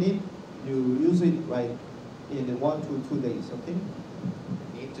 You open it, you use it right in 1 to 2 days, okay?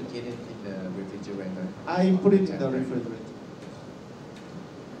 Need to get it in the refrigerator. I put it in the refrigerator.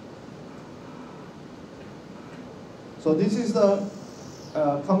 So this is the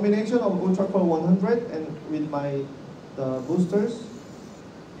combination of UltraCore 100 and with the boosters.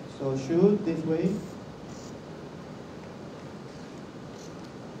 So shoot this way.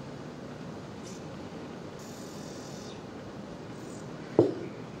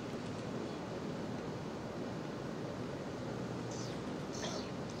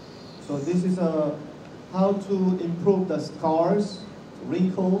 So this is how to improve the scars,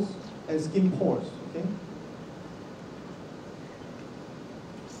 wrinkles, and skin pores. Okay.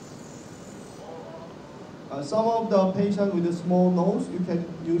 Some of the patients with a small nose, you can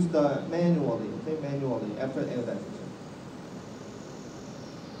use the manually, after air diffusion.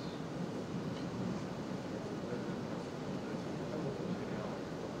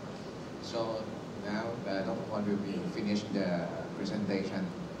 So now Dr. Kwan will be finished the presentation.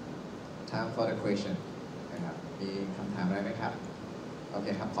 Time for the question นะครับมีคำถามอะไรไหมครับโอเค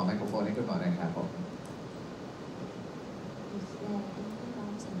ครับขอไมโครโฟนให้คุณหมอหน่อยครับผม Is there any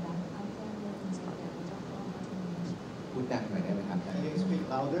lumps and bumps after the injection of ultracore? พูดดังหน่อยได้ไหมครับ Can you speak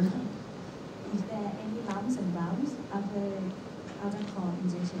louder? Is there any lumps and bumps after ultracore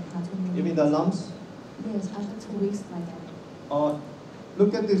injection? You mean the lumps? Yes, after 2 weeks like that.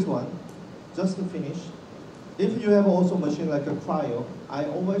 Look at this one, just to finish. If you have also machine like a cryo, I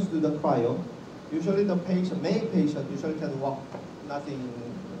always do the cryo. Usually the main patient usually can walk, nothing,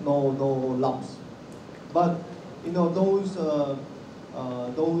 no lumps. But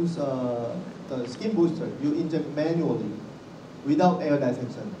the skin booster you inject manually without air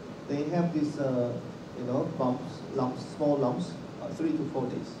dissection. They have this bumps, lumps, small lumps, 3 to 4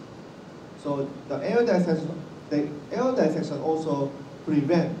 days. So the air dissection also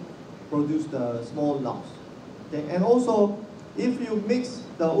produce the small lumps. Okay? And also, if you mix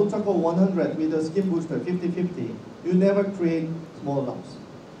the UltraCore 100 with the skin booster 50-50, you never create small lumps.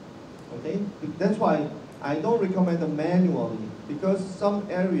 Okay? That's why I don't recommend them manually, because some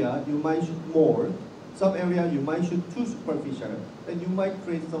area you might shoot more, some area you might shoot too superficial, and you might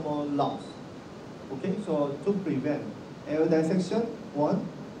create some more lumps. Okay? So to prevent air dissection, 1,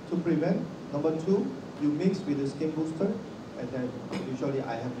 to prevent. Number 2, you mix with the skin booster, and then usually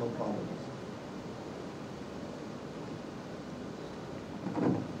I have no problems.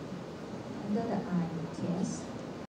 Under the eye, yes.